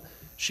home,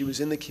 she was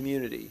in the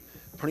community,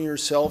 putting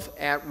herself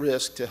at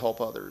risk to help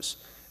others.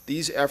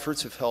 These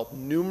efforts have helped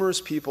numerous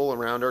people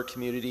around our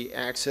community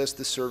access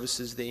the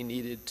services they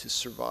needed to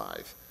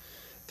survive.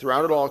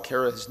 Throughout it all,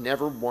 Kara has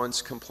never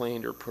once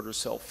complained or put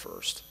herself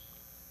first.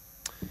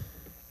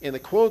 And the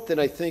quote that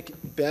I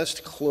think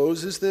best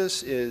closes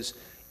this is,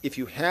 if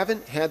you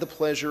haven't had the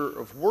pleasure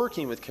of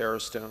working with Kara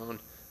Stone,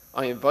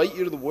 I invite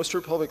you to the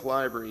Worcester Public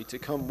Library to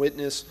come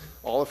witness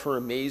all of her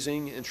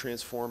amazing and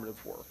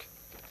transformative work.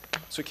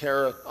 So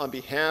Kara, on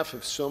behalf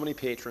of so many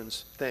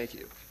patrons, thank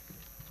you.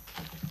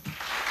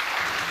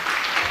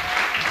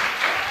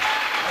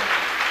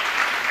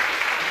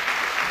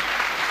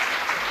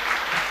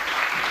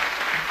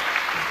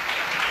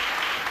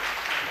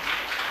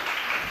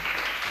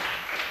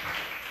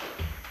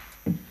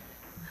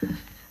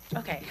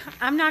 Okay,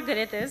 I'm not good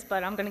at this,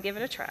 but I'm going to give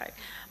it a try.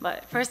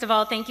 But first of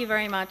all, thank you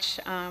very much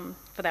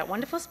for that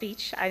wonderful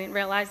speech. I didn't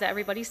realize that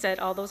everybody said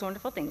all those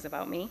wonderful things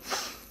about me.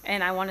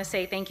 And I want to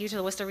say thank you to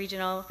the Worcester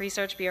Regional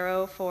Research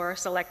Bureau for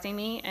selecting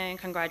me and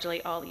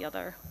congratulate all the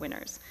other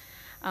winners.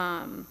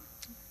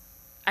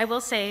 I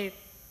will say,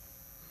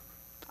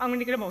 I'm going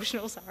to get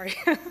emotional, sorry.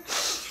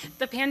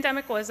 The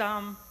pandemic was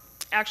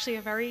actually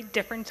a very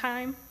different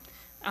time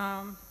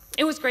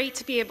it was great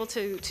to be able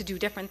to do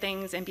different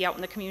things and be out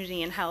in the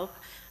community and help.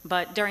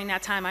 But during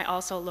that time, I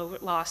also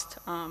lost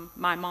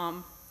my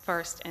mom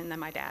first and then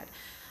my dad.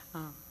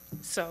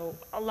 So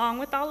along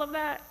with all of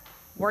that,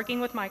 working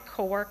with my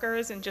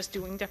coworkers and just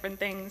doing different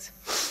things,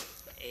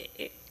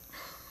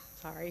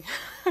 sorry,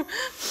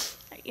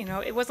 you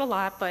know, it was a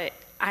lot, but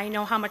I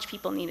know how much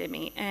people needed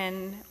me.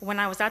 And when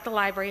I was at the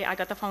library, I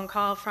got the phone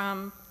call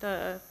from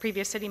the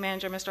previous city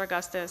manager, Mr.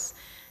 Augustus,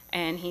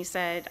 and he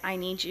said, I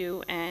need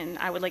you, and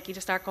I would like you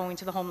to start going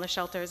to the homeless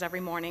shelters every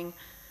morning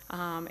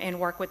and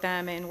work with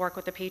them and work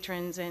with the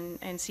patrons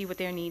and see what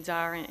their needs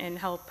are and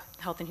help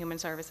Health and Human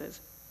Services,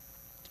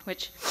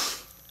 which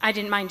I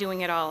didn't mind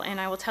doing at all.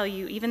 And I will tell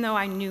you, even though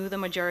I knew the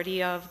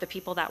majority of the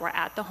people that were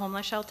at the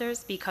homeless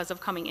shelters because of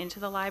coming into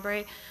the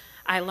library,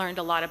 I learned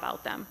a lot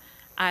about them.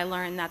 I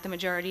learned that the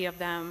majority of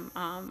them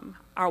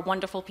are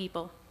wonderful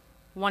people,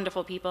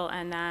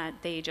 and that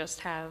they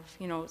just have,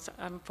 you know,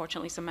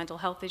 unfortunately some mental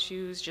health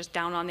issues, just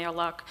down on their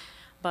luck.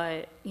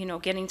 But, you know,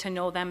 getting to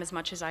know them as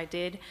much as I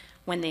did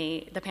when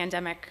the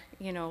pandemic,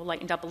 you know,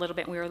 lightened up a little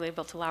bit and we were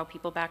able to allow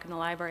people back in the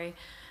library,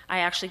 I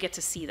actually get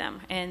to see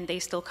them, and they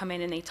still come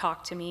in and they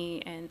talk to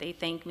me and they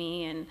thank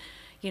me and,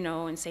 you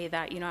know, and say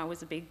that, you know, I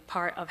was a big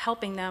part of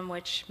helping them,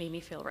 which made me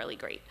feel really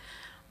great.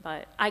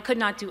 But I could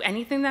not do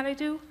anything that I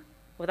do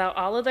without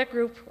all of that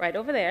group right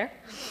over there,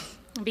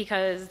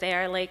 because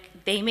they're like,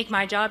 they make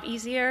my job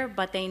easier,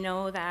 but they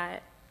know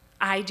that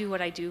I do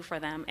what I do for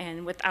them,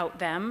 and without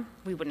them,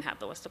 we wouldn't have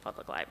the Worcester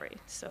Public Library.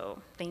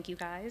 So thank you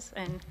guys,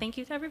 and thank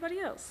you to everybody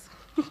else.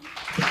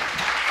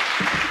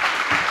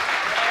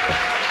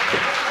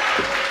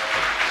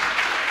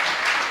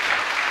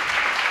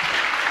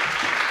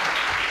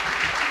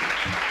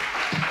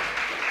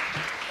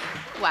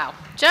 Wow,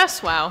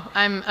 just wow.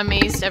 I'm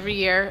amazed every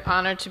year,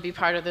 honored to be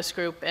part of this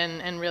group,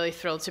 and really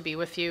thrilled to be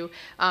with you.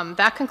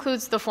 That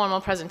concludes the formal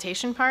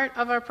presentation part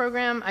of our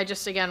program. I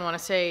just again want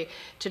to say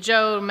to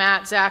Joe,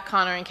 Matt, Zach,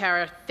 Connor, and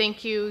Kara,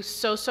 thank you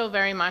so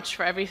very much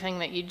for everything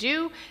that you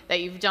do,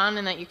 that you've done,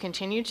 and that you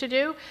continue to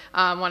do.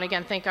 I want to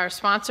again thank our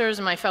sponsors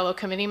and my fellow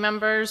committee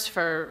members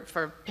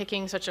for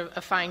picking such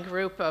a fine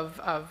group of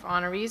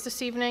honorees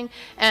this evening,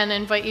 and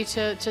invite you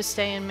to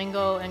stay and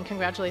mingle and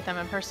congratulate them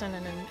in person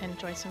and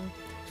enjoy some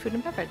food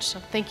and beverage. So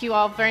thank you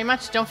all very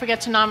much. Don't forget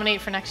to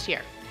nominate for next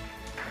year.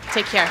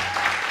 Take care.